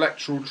face an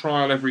electoral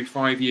trial every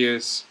 5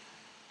 years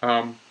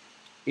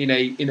in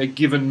a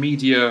given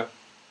media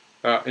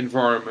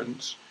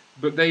environment.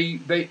 But they,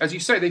 as you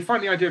say, they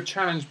find the idea of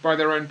challenge by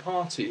their own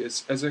party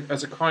as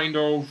a kind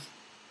of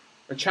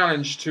a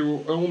challenge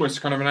to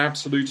almost kind of an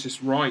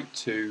absolutist right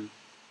to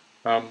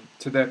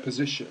their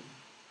position,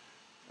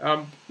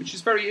 which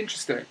is very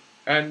interesting,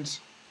 and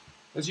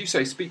as you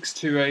say, speaks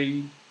to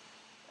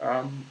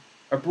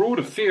a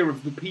broader fear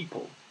of the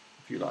people,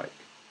 if you like.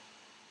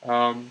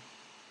 I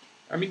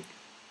mean,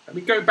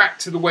 going back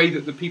to the way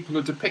that the people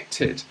are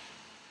depicted.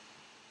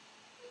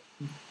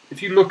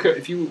 If you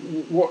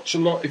watch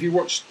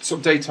sort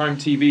of daytime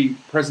TV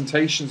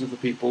presentations of the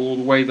people, or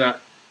the way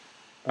that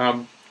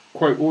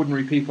quote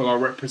ordinary people are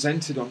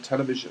represented on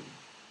television,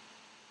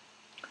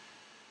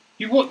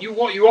 what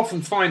you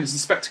often find is the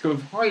spectacle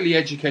of highly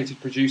educated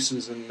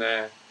producers and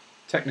their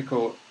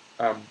technical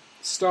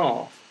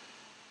staff,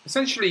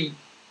 essentially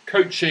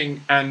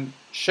coaching and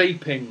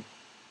shaping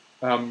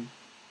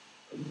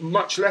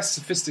much less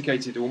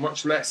sophisticated or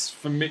much less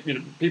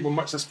people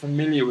much less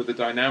familiar with the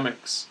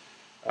dynamics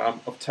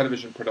of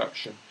television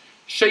production,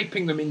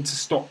 shaping them into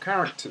stock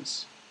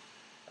characters,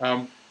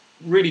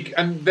 really,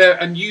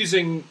 and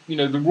using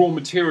the raw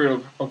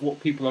material of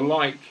what people are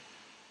like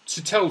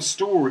to tell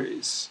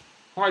stories,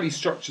 highly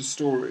structured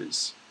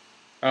stories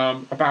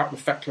about the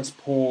feckless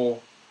poor,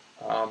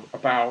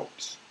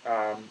 about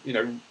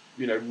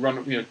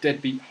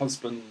deadbeat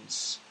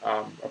husbands,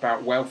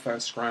 about welfare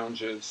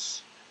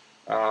scroungers,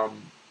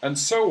 and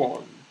so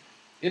on,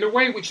 in a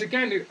way which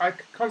again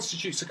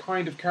constitutes a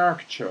kind of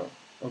caricature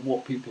of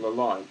what people are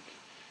like.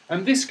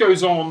 And this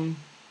goes on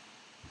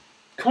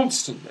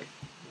constantly.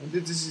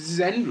 This is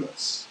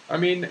endless. I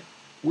mean,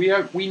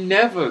 we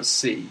never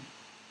see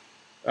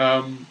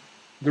a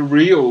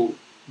real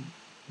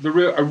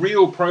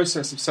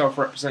process of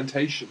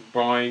self-representation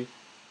by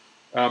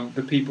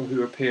the people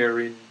who appear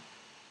in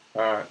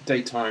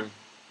daytime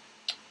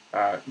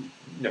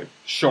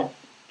shop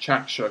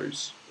chat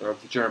shows of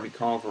the Jeremy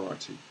Carr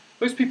variety.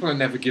 Those people are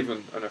never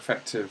given an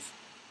effective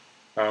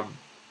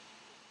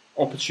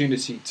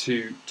opportunity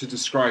to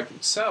describe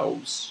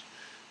themselves.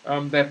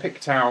 They're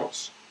picked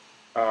out,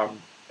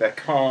 they're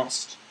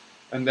cast,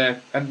 and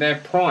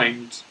they're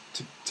primed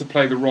to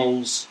play the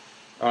roles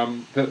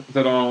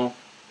that are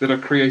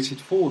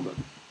created for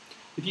them.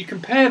 If you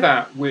compare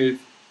that with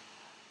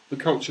the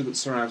culture that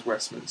surrounds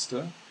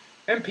Westminster,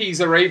 MPs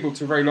are able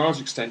to a very large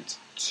extent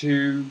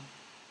to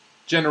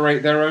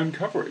generate their own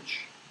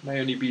coverage. It may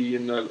only be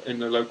in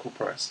the local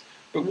press,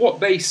 but what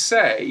they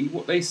say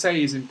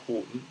is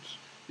important,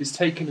 is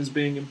taken as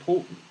being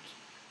important.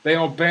 They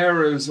are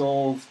bearers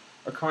of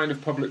a kind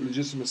of public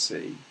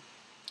legitimacy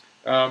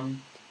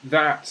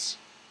that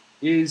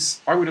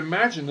is, I would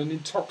imagine, an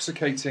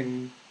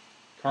intoxicating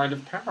kind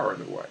of power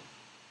in a way.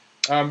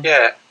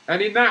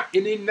 And in that,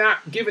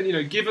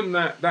 given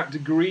that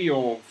degree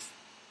of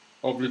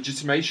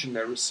legitimation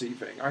they're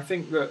receiving, I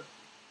think that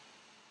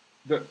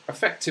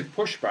effective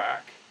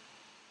pushback,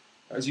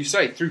 as you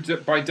say,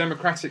 by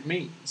democratic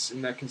means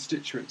in their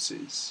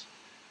constituencies,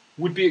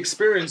 would be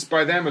experienced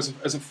by them as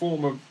a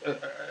form of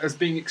as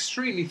being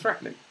extremely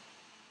threatening.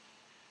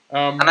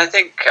 And I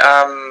think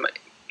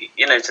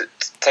to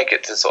take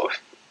it to sort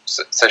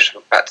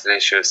of back to the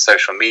issue of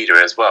social media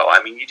as well.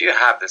 I mean, you do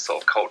have this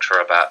sort of culture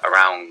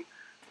around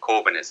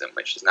Corbynism,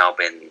 which has now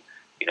been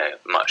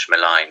much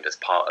maligned as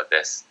part of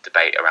this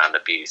debate around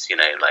abuse.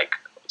 Like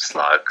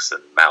slugs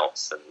and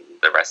melts and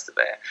the rest of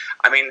it.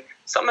 I mean,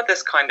 some of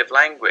this kind of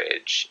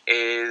language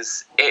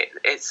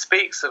it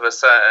speaks of a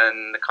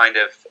certain kind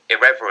of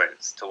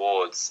irreverence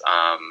towards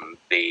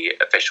the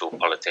official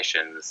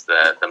politicians,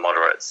 the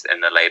moderates in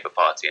the Labour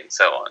Party and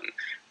so on,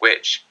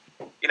 which,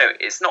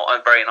 it's not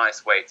a very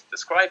nice way to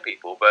describe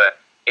people, but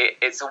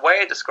it's a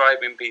way of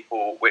describing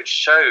people which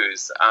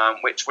shows,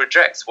 which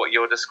rejects what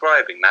you're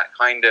describing, that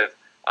kind of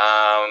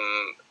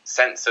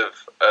sense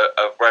of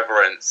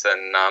reverence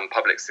and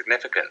public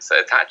significance that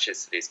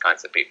attaches to these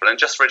kinds of people, and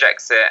just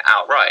rejects it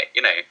outright.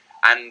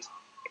 and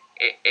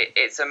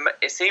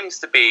it seems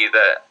to be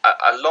that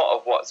a lot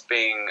of what's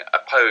being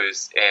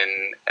opposed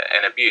in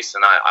abuse,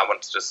 and I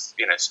want to just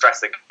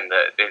stress again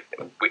that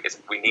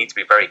we need to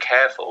be very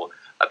careful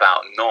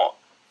about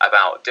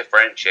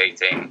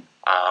differentiating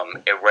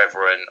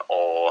irreverent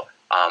or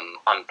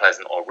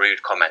unpleasant or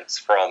rude comments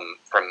from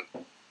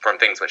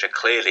things which are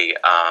clearly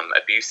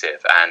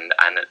abusive, and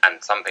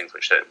some things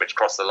which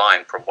cross the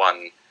line from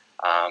one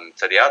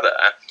to the other.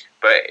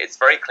 But it's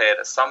very clear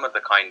that some of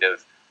the kind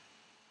of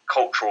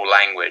cultural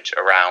language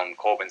around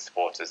Corbyn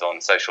supporters on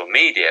social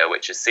media,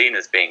 which is seen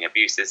as being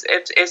abusive,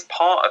 is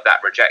part of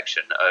that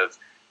rejection of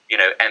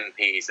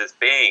MPs as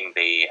being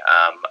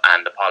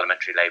and the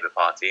Parliamentary Labour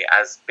Party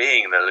as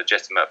being the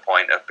legitimate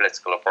point of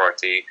political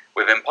authority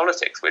within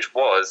politics, which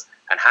was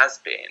and has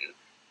been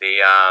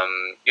the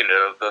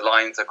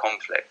lines of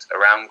conflict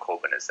around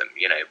Corbynism,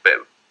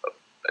 but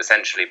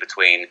essentially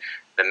between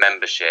the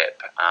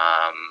membership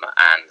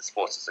and the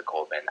supporters of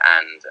Corbyn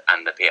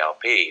and the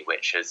PLP,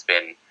 which has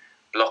been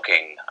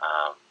blocking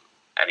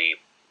any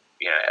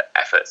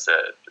efforts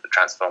at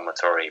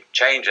transformatory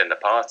change in the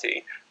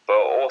party, but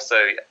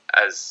also,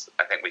 as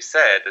I think we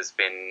said, has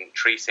been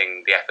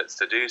treating the efforts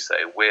to do so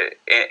in what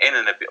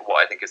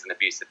I think is an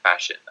abusive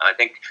fashion. I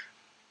think,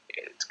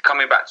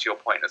 coming back to your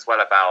point as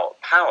well about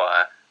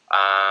power,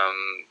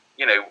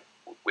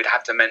 we'd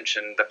have to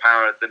mention the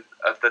power of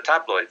the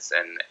tabloids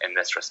in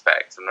this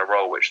respect, and the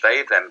role which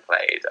they've then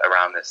played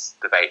around this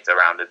debate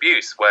around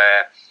abuse,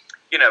 where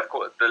of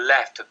course, the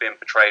left have been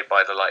portrayed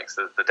by the likes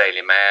of the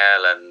Daily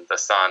Mail and the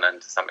Sun,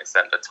 and to some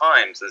extent the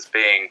Times, as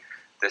being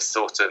this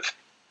sort of,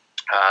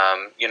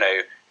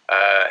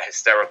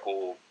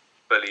 hysterical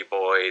bully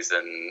boys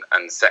and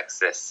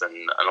sexists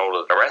and all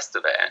of the rest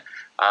of it.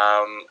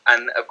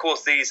 And of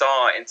course, these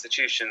are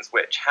institutions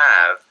which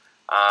have,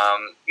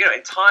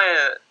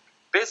 entire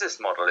business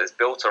model is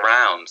built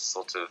around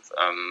sort of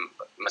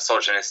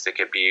misogynistic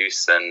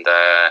abuse and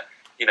they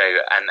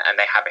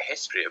have a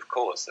history, of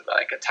course, of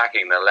like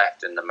attacking the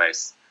left in the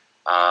most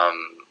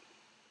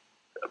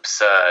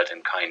absurd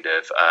and kind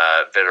of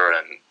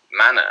virulent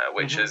manner,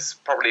 which has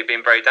probably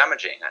been very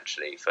damaging,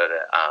 actually, for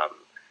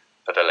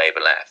the Labour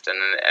left. And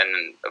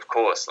of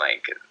course,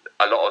 like,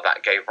 a lot of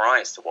that gave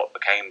rise to what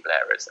became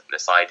Blairism,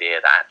 this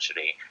idea that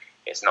actually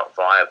it's not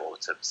viable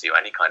to pursue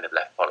any kind of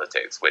left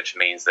politics, which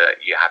means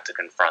that you have to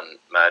confront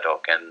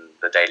Murdoch and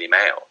the Daily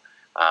Mail.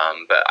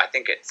 But I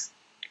think it's,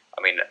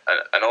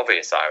 an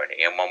obvious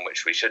irony, and one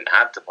which we shouldn't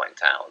have to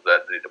point out,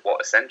 that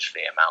what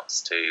essentially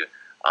amounts to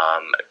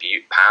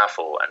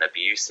powerful and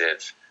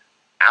abusive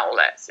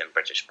outlets in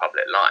British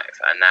public life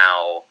are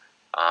now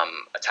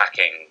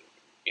attacking,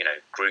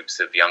 groups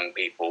of young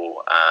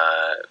people,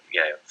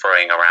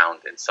 throwing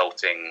around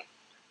insulting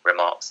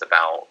remarks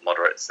about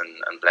moderates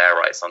and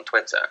Blairites on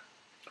Twitter.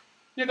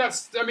 Yeah,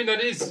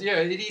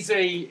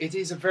 it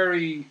is a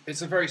very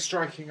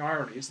striking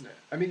irony, isn't it?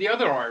 I mean, the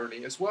other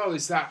irony as well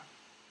is that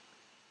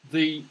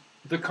the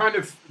kind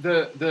of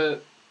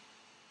the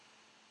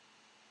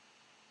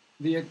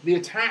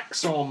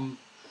attacks on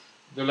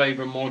the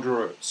Labour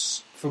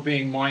moderates for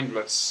being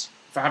mindless,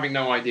 for having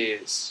no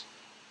ideas,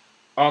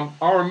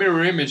 are a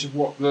mirror image of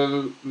what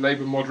the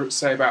Labour moderates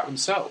say about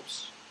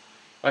themselves.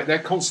 Like, they're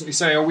constantly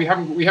saying, "Oh,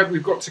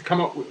 we've got to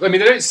come up with." I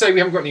mean, they don't say we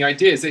haven't got any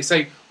ideas. They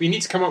say we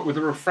need to come up with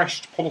a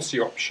refreshed policy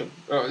offering.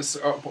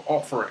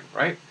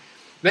 Right?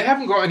 They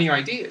haven't got any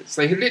ideas.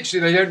 They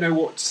don't know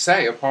what to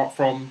say apart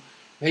from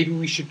maybe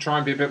we should try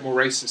and be a bit more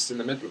racist in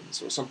the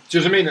Midlands or something. Do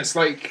you know what I mean? It's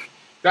like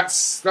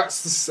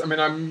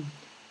I'm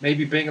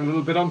maybe being a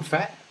little bit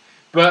unfair,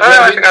 but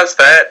I think that's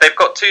fair. They've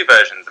got two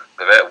versions of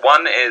it.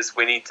 One is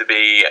we need to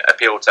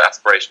appeal to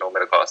aspirational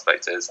middle class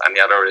voters, and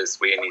the other is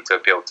we need to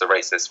appeal to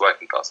racist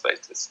working class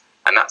voters.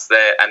 And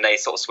and they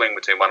sort of swing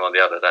between one or the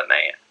other, don't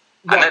they?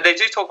 And right. They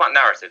do talk about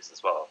narratives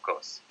as well, of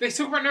course. They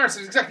talk about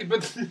narratives, exactly,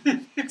 but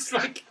it's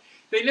like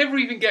they never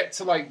even get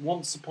to like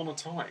once upon a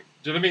time.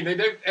 Do you know what I mean? They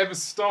don't ever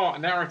start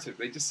a narrative.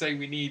 They just say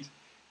we need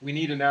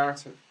a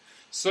narrative.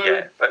 So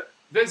yeah, but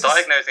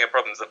diagnosing a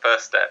problem is the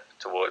first step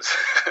towards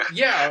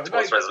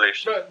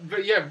resolution.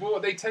 But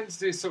what they tend to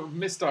do is sort of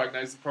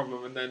misdiagnose the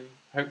problem and then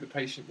hope the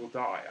patient will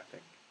die, I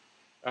think.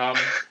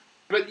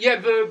 But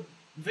yeah,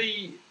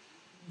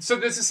 so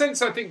there's a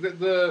sense, I think, that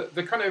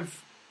the kind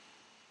of,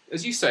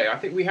 as you say, I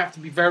think we have to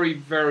be very,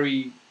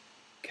 very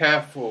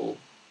careful.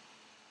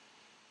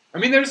 I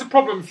mean, there is a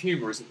problem of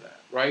humour, isn't there?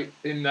 Right?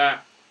 In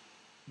that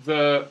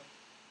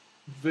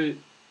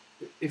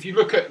if you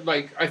look at,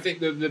 like, I think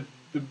the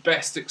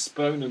best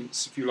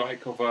exponents, if you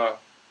like, of a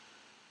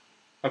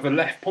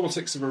left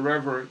politics of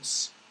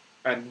irreverence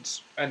and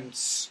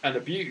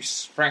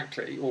abuse,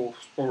 frankly, or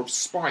of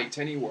spite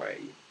anyway,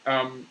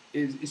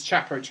 is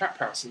Chapo Chap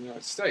House in the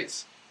United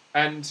States.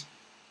 And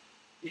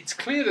it's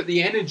clear that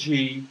the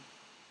energy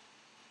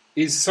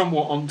is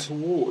somewhat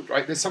untoward,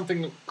 right? There's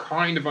something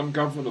kind of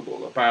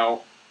ungovernable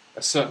about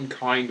a certain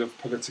kind of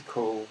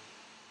political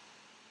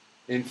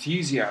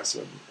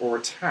enthusiasm or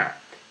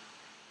attack.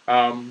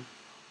 And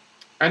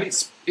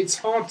it's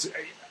hard to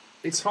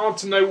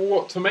know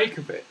what to make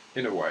of it,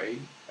 in a way.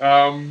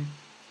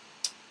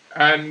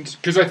 and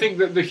because I think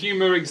that the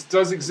humour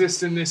does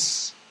exist in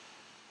this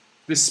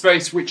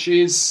space, which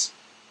is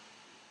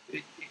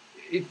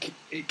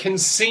it can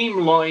seem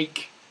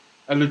like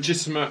a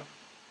legitimate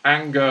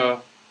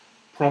anger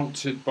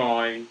prompted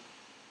by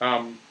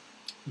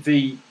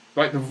the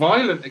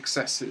violent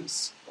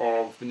excesses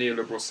of the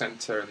neoliberal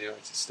centre in the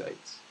United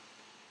States,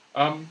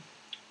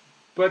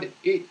 but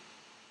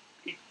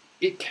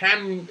it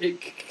can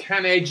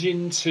edge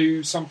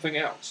into something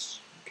else.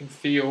 It can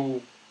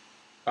feel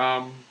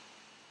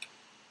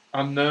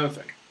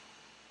unnerving.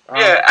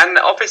 Yeah, and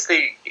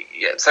obviously,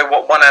 so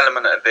one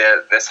element of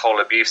this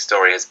whole abuse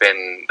story has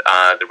been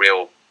the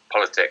Real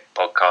Politic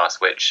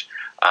podcast, which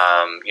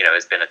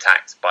has been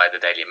attacked by the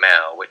Daily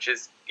Mail, which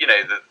is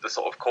the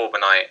sort of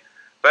Corbynite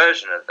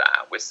version of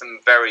that, with some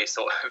very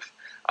sort of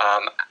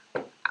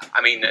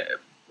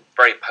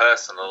very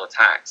personal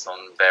attacks on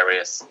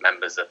various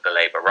members of the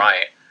Labour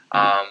right.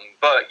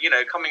 But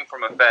coming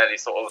from a fairly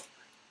sort of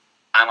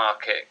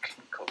anarchic,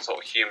 sort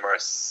of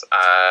humorous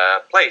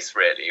place,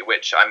 really,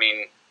 which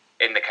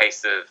in the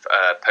case of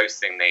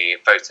posting the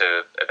photo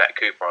of Yvette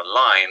Cooper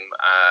online,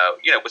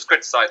 was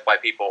criticised by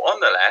people on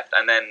the left,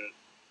 and then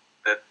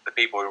the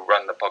people who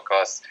run the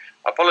podcast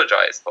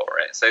apologised for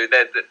it. So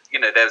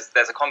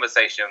there's a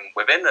conversation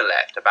within the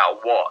left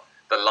about what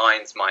the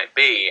lines might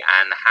be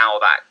and how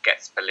that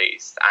gets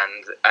policed,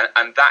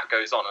 and that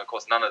goes on. And of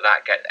course, none of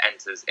that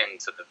enters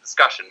into the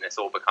discussion. This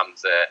all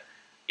becomes a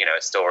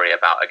story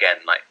about, again,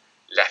 like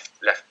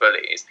left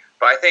bullies.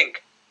 But I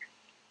think,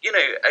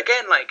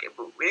 again, like,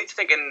 we need to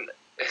think in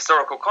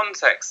historical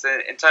context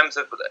in terms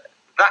of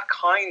that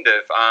kind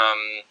of,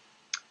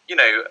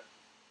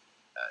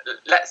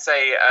 let's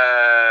say,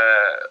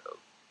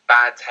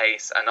 bad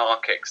taste,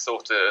 anarchic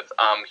sort of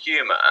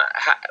humour.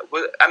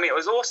 It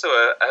was also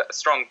a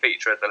strong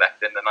feature of the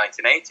left in the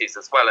 1980s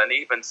as well, and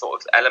even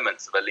sort of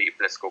elements of elite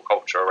political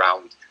culture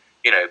around,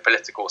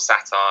 political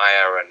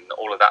satire and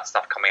all of that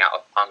stuff coming out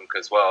of punk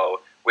as well,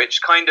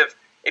 which kind of,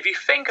 if you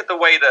think of the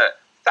way that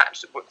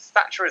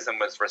Thatcherism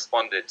was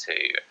responded to,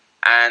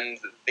 and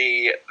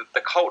the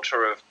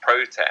culture of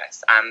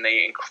protest and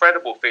the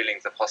incredible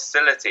feelings of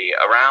hostility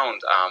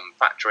around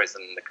Thatcherism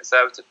and the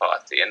Conservative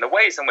Party, and the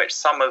ways in which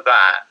some of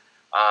that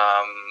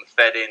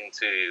fed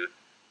into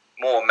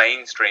more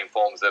mainstream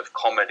forms of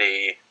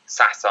comedy,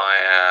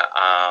 satire,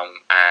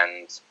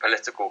 and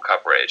political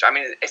coverage.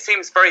 It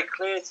seems very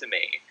clear to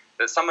me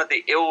that some of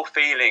the ill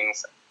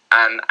feelings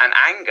and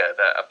anger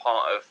that are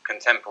part of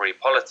contemporary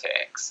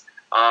politics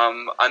are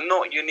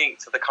not unique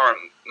to the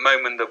current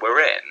moment that we're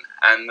in,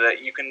 and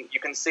that you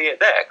can see it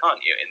there,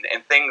 can't you,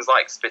 in things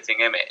like Spitting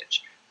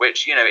Image,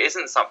 which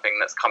isn't something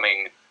that's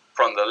coming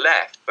from the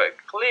left, but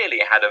clearly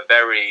had a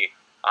very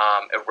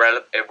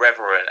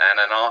irreverent and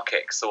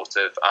anarchic sort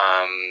of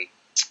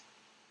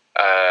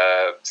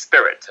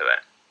spirit to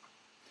it.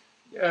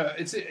 Yeah,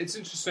 it's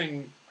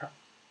interesting.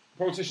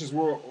 Politicians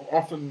will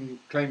often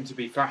claim to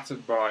be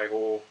flattered by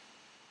or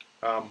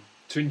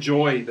to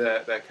enjoy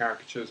their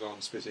caricatures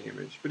on Spitting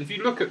Image. But if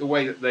you look at the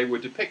way that they were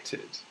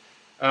depicted,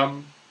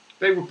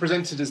 they were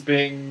presented as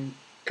being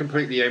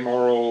completely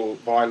amoral,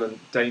 violent,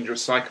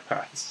 dangerous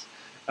psychopaths.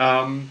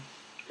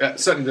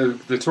 Certainly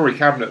the Tory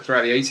cabinet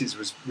throughout the 80s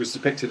was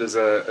depicted as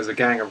a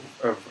gang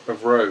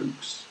of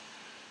rogues.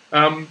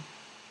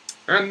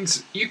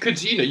 And you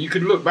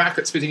could look back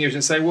at Spitting Image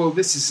and say, well,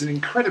 this is an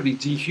incredibly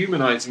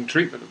dehumanising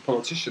treatment of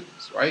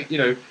politicians, right?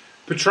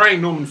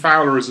 Portraying Norman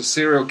Fowler as a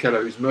serial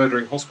killer who's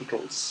murdering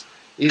hospitals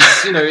is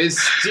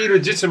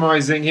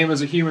delegitimizing him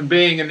as a human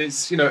being, and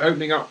it's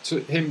opening up to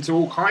him to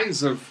all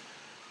kinds of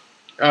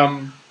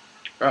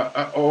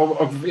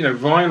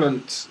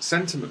violent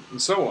sentiment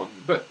and so on.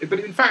 But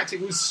in fact,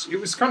 it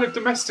was kind of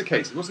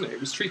domesticated, wasn't it? It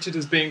was treated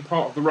as being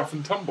part of the rough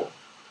and tumble.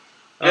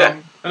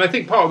 Yeah. And I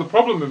think part of the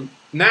problem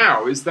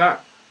now is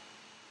that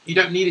you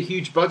don't need a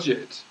huge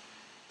budget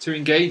to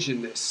engage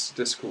in this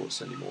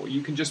discourse anymore.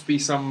 You can just be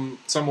someone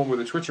with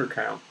a Twitter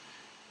account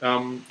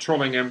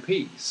trolling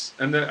MPs,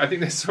 and I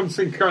think there's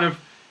something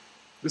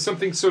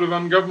sort of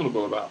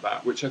ungovernable about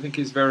that, which I think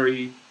is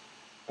very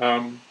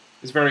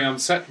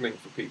unsettling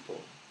for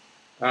people.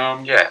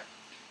 Yeah.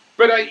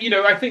 But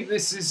I think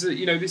this is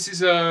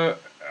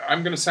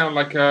I'm going to sound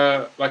like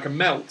a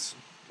melt,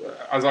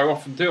 as I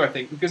often do. I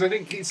think because I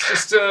think it's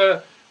just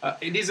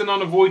it is an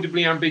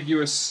unavoidably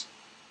ambiguous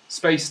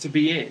space to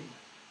be in.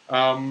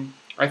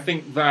 I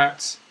think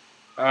that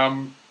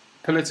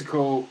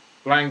political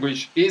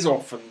language is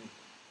often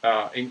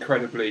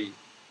incredibly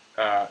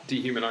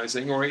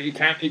dehumanizing, or it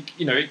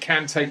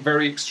can take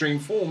very extreme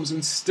forms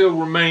and still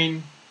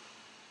remain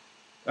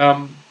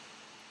part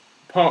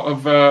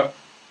of a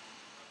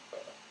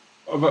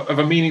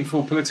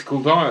meaningful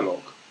political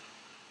dialogue.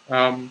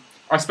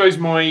 I suppose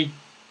my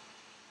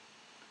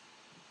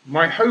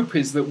hope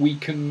is that we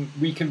can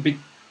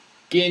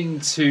begin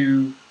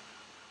to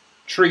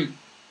treat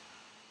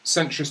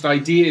centrist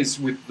ideas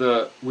with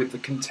the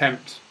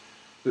contempt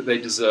that they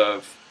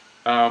deserve,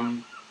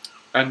 and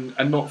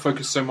not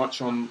focus so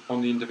much on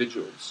the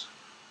individuals.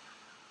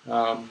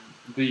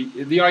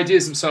 The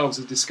ideas themselves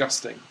are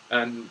disgusting,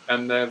 and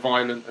they're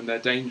violent and they're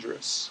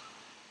dangerous.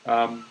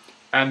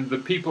 And the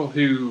people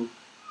who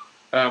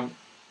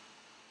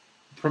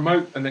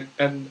promote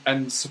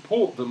and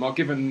support them are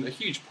given a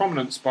huge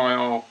prominence by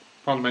our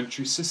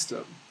parliamentary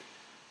system.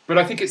 But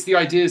I think it's the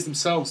ideas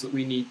themselves that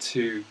we need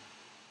to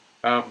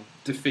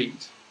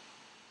defeat.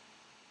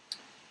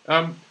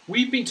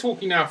 We've been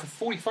talking now for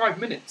 45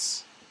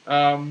 minutes,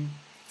 and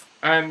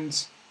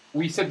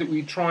we said that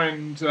we'd try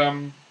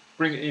and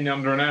bring it in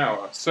under an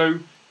hour. So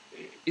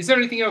is there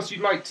anything else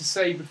you'd like to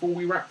say before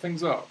we wrap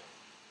things up?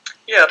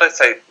 Yeah, I'd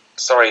say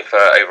sorry for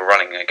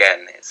overrunning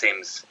again. It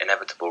seems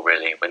inevitable,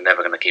 really. We're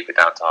never going to keep it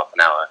down to half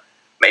an hour.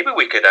 Maybe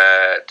we could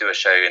do a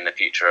show in the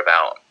future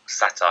about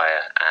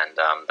satire and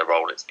the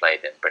role it's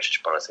played in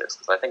British politics,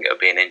 because I think it would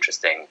be an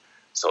interesting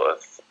sort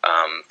of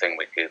thing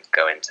we could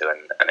go into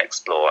and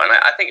explore. And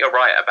I think you're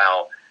right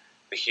about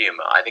the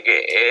humour. I think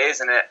it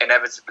is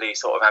inevitably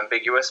sort of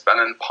ambiguous, but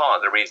then part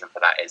of the reason for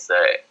that is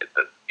that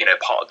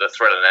part of the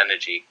thrill and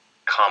energy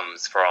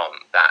comes from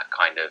that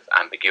kind of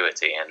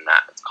ambiguity and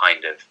that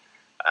kind of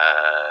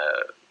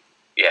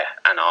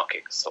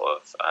anarchic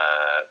sort of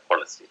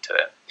quality to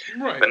it.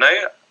 Right. But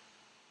no,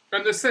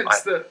 and the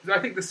sense that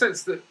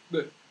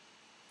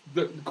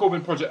the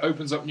Corbyn project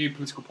opens up new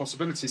political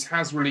possibilities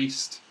has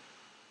released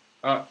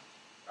a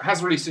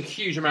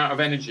huge amount of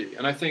energy,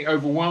 and I think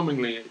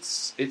overwhelmingly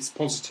it's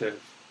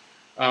positive.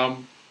 But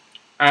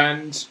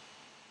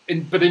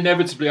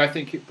inevitably, I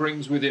think it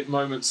brings with it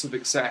moments of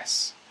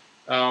excess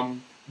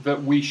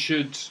that we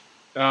should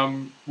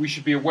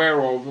be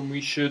aware of, and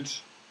we should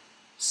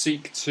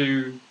seek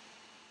to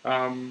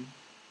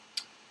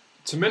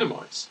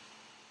minimise.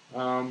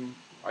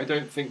 I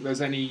don't think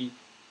there's any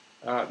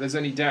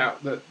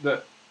doubt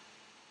that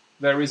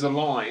there is a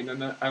line,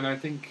 and I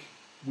think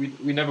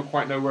we never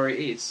quite know where it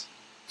is.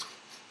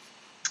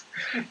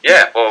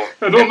 Yeah, well,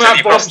 and on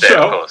that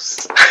bombshell, of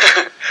course.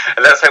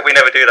 And let's hope we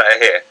never do that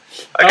here.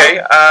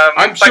 Okay,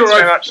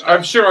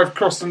 I'm sure I've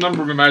crossed a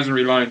number of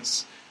imaginary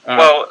lines.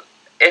 Well,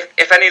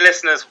 if any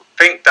listeners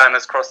think Dan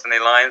has crossed any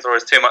lines or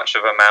is too much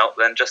of a mouth,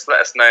 then just let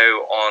us know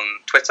on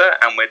Twitter,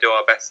 and we'll do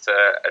our best to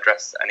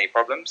address any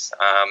problems.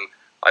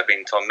 I've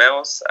been Tom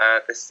Mills.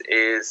 This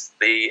is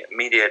the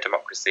Media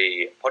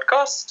Democracy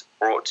podcast,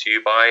 brought to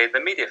you by the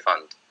Media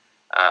Fund.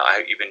 I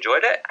hope you've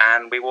enjoyed it,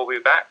 and we will be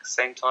back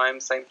same time,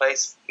 same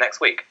place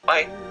next week.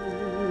 Bye.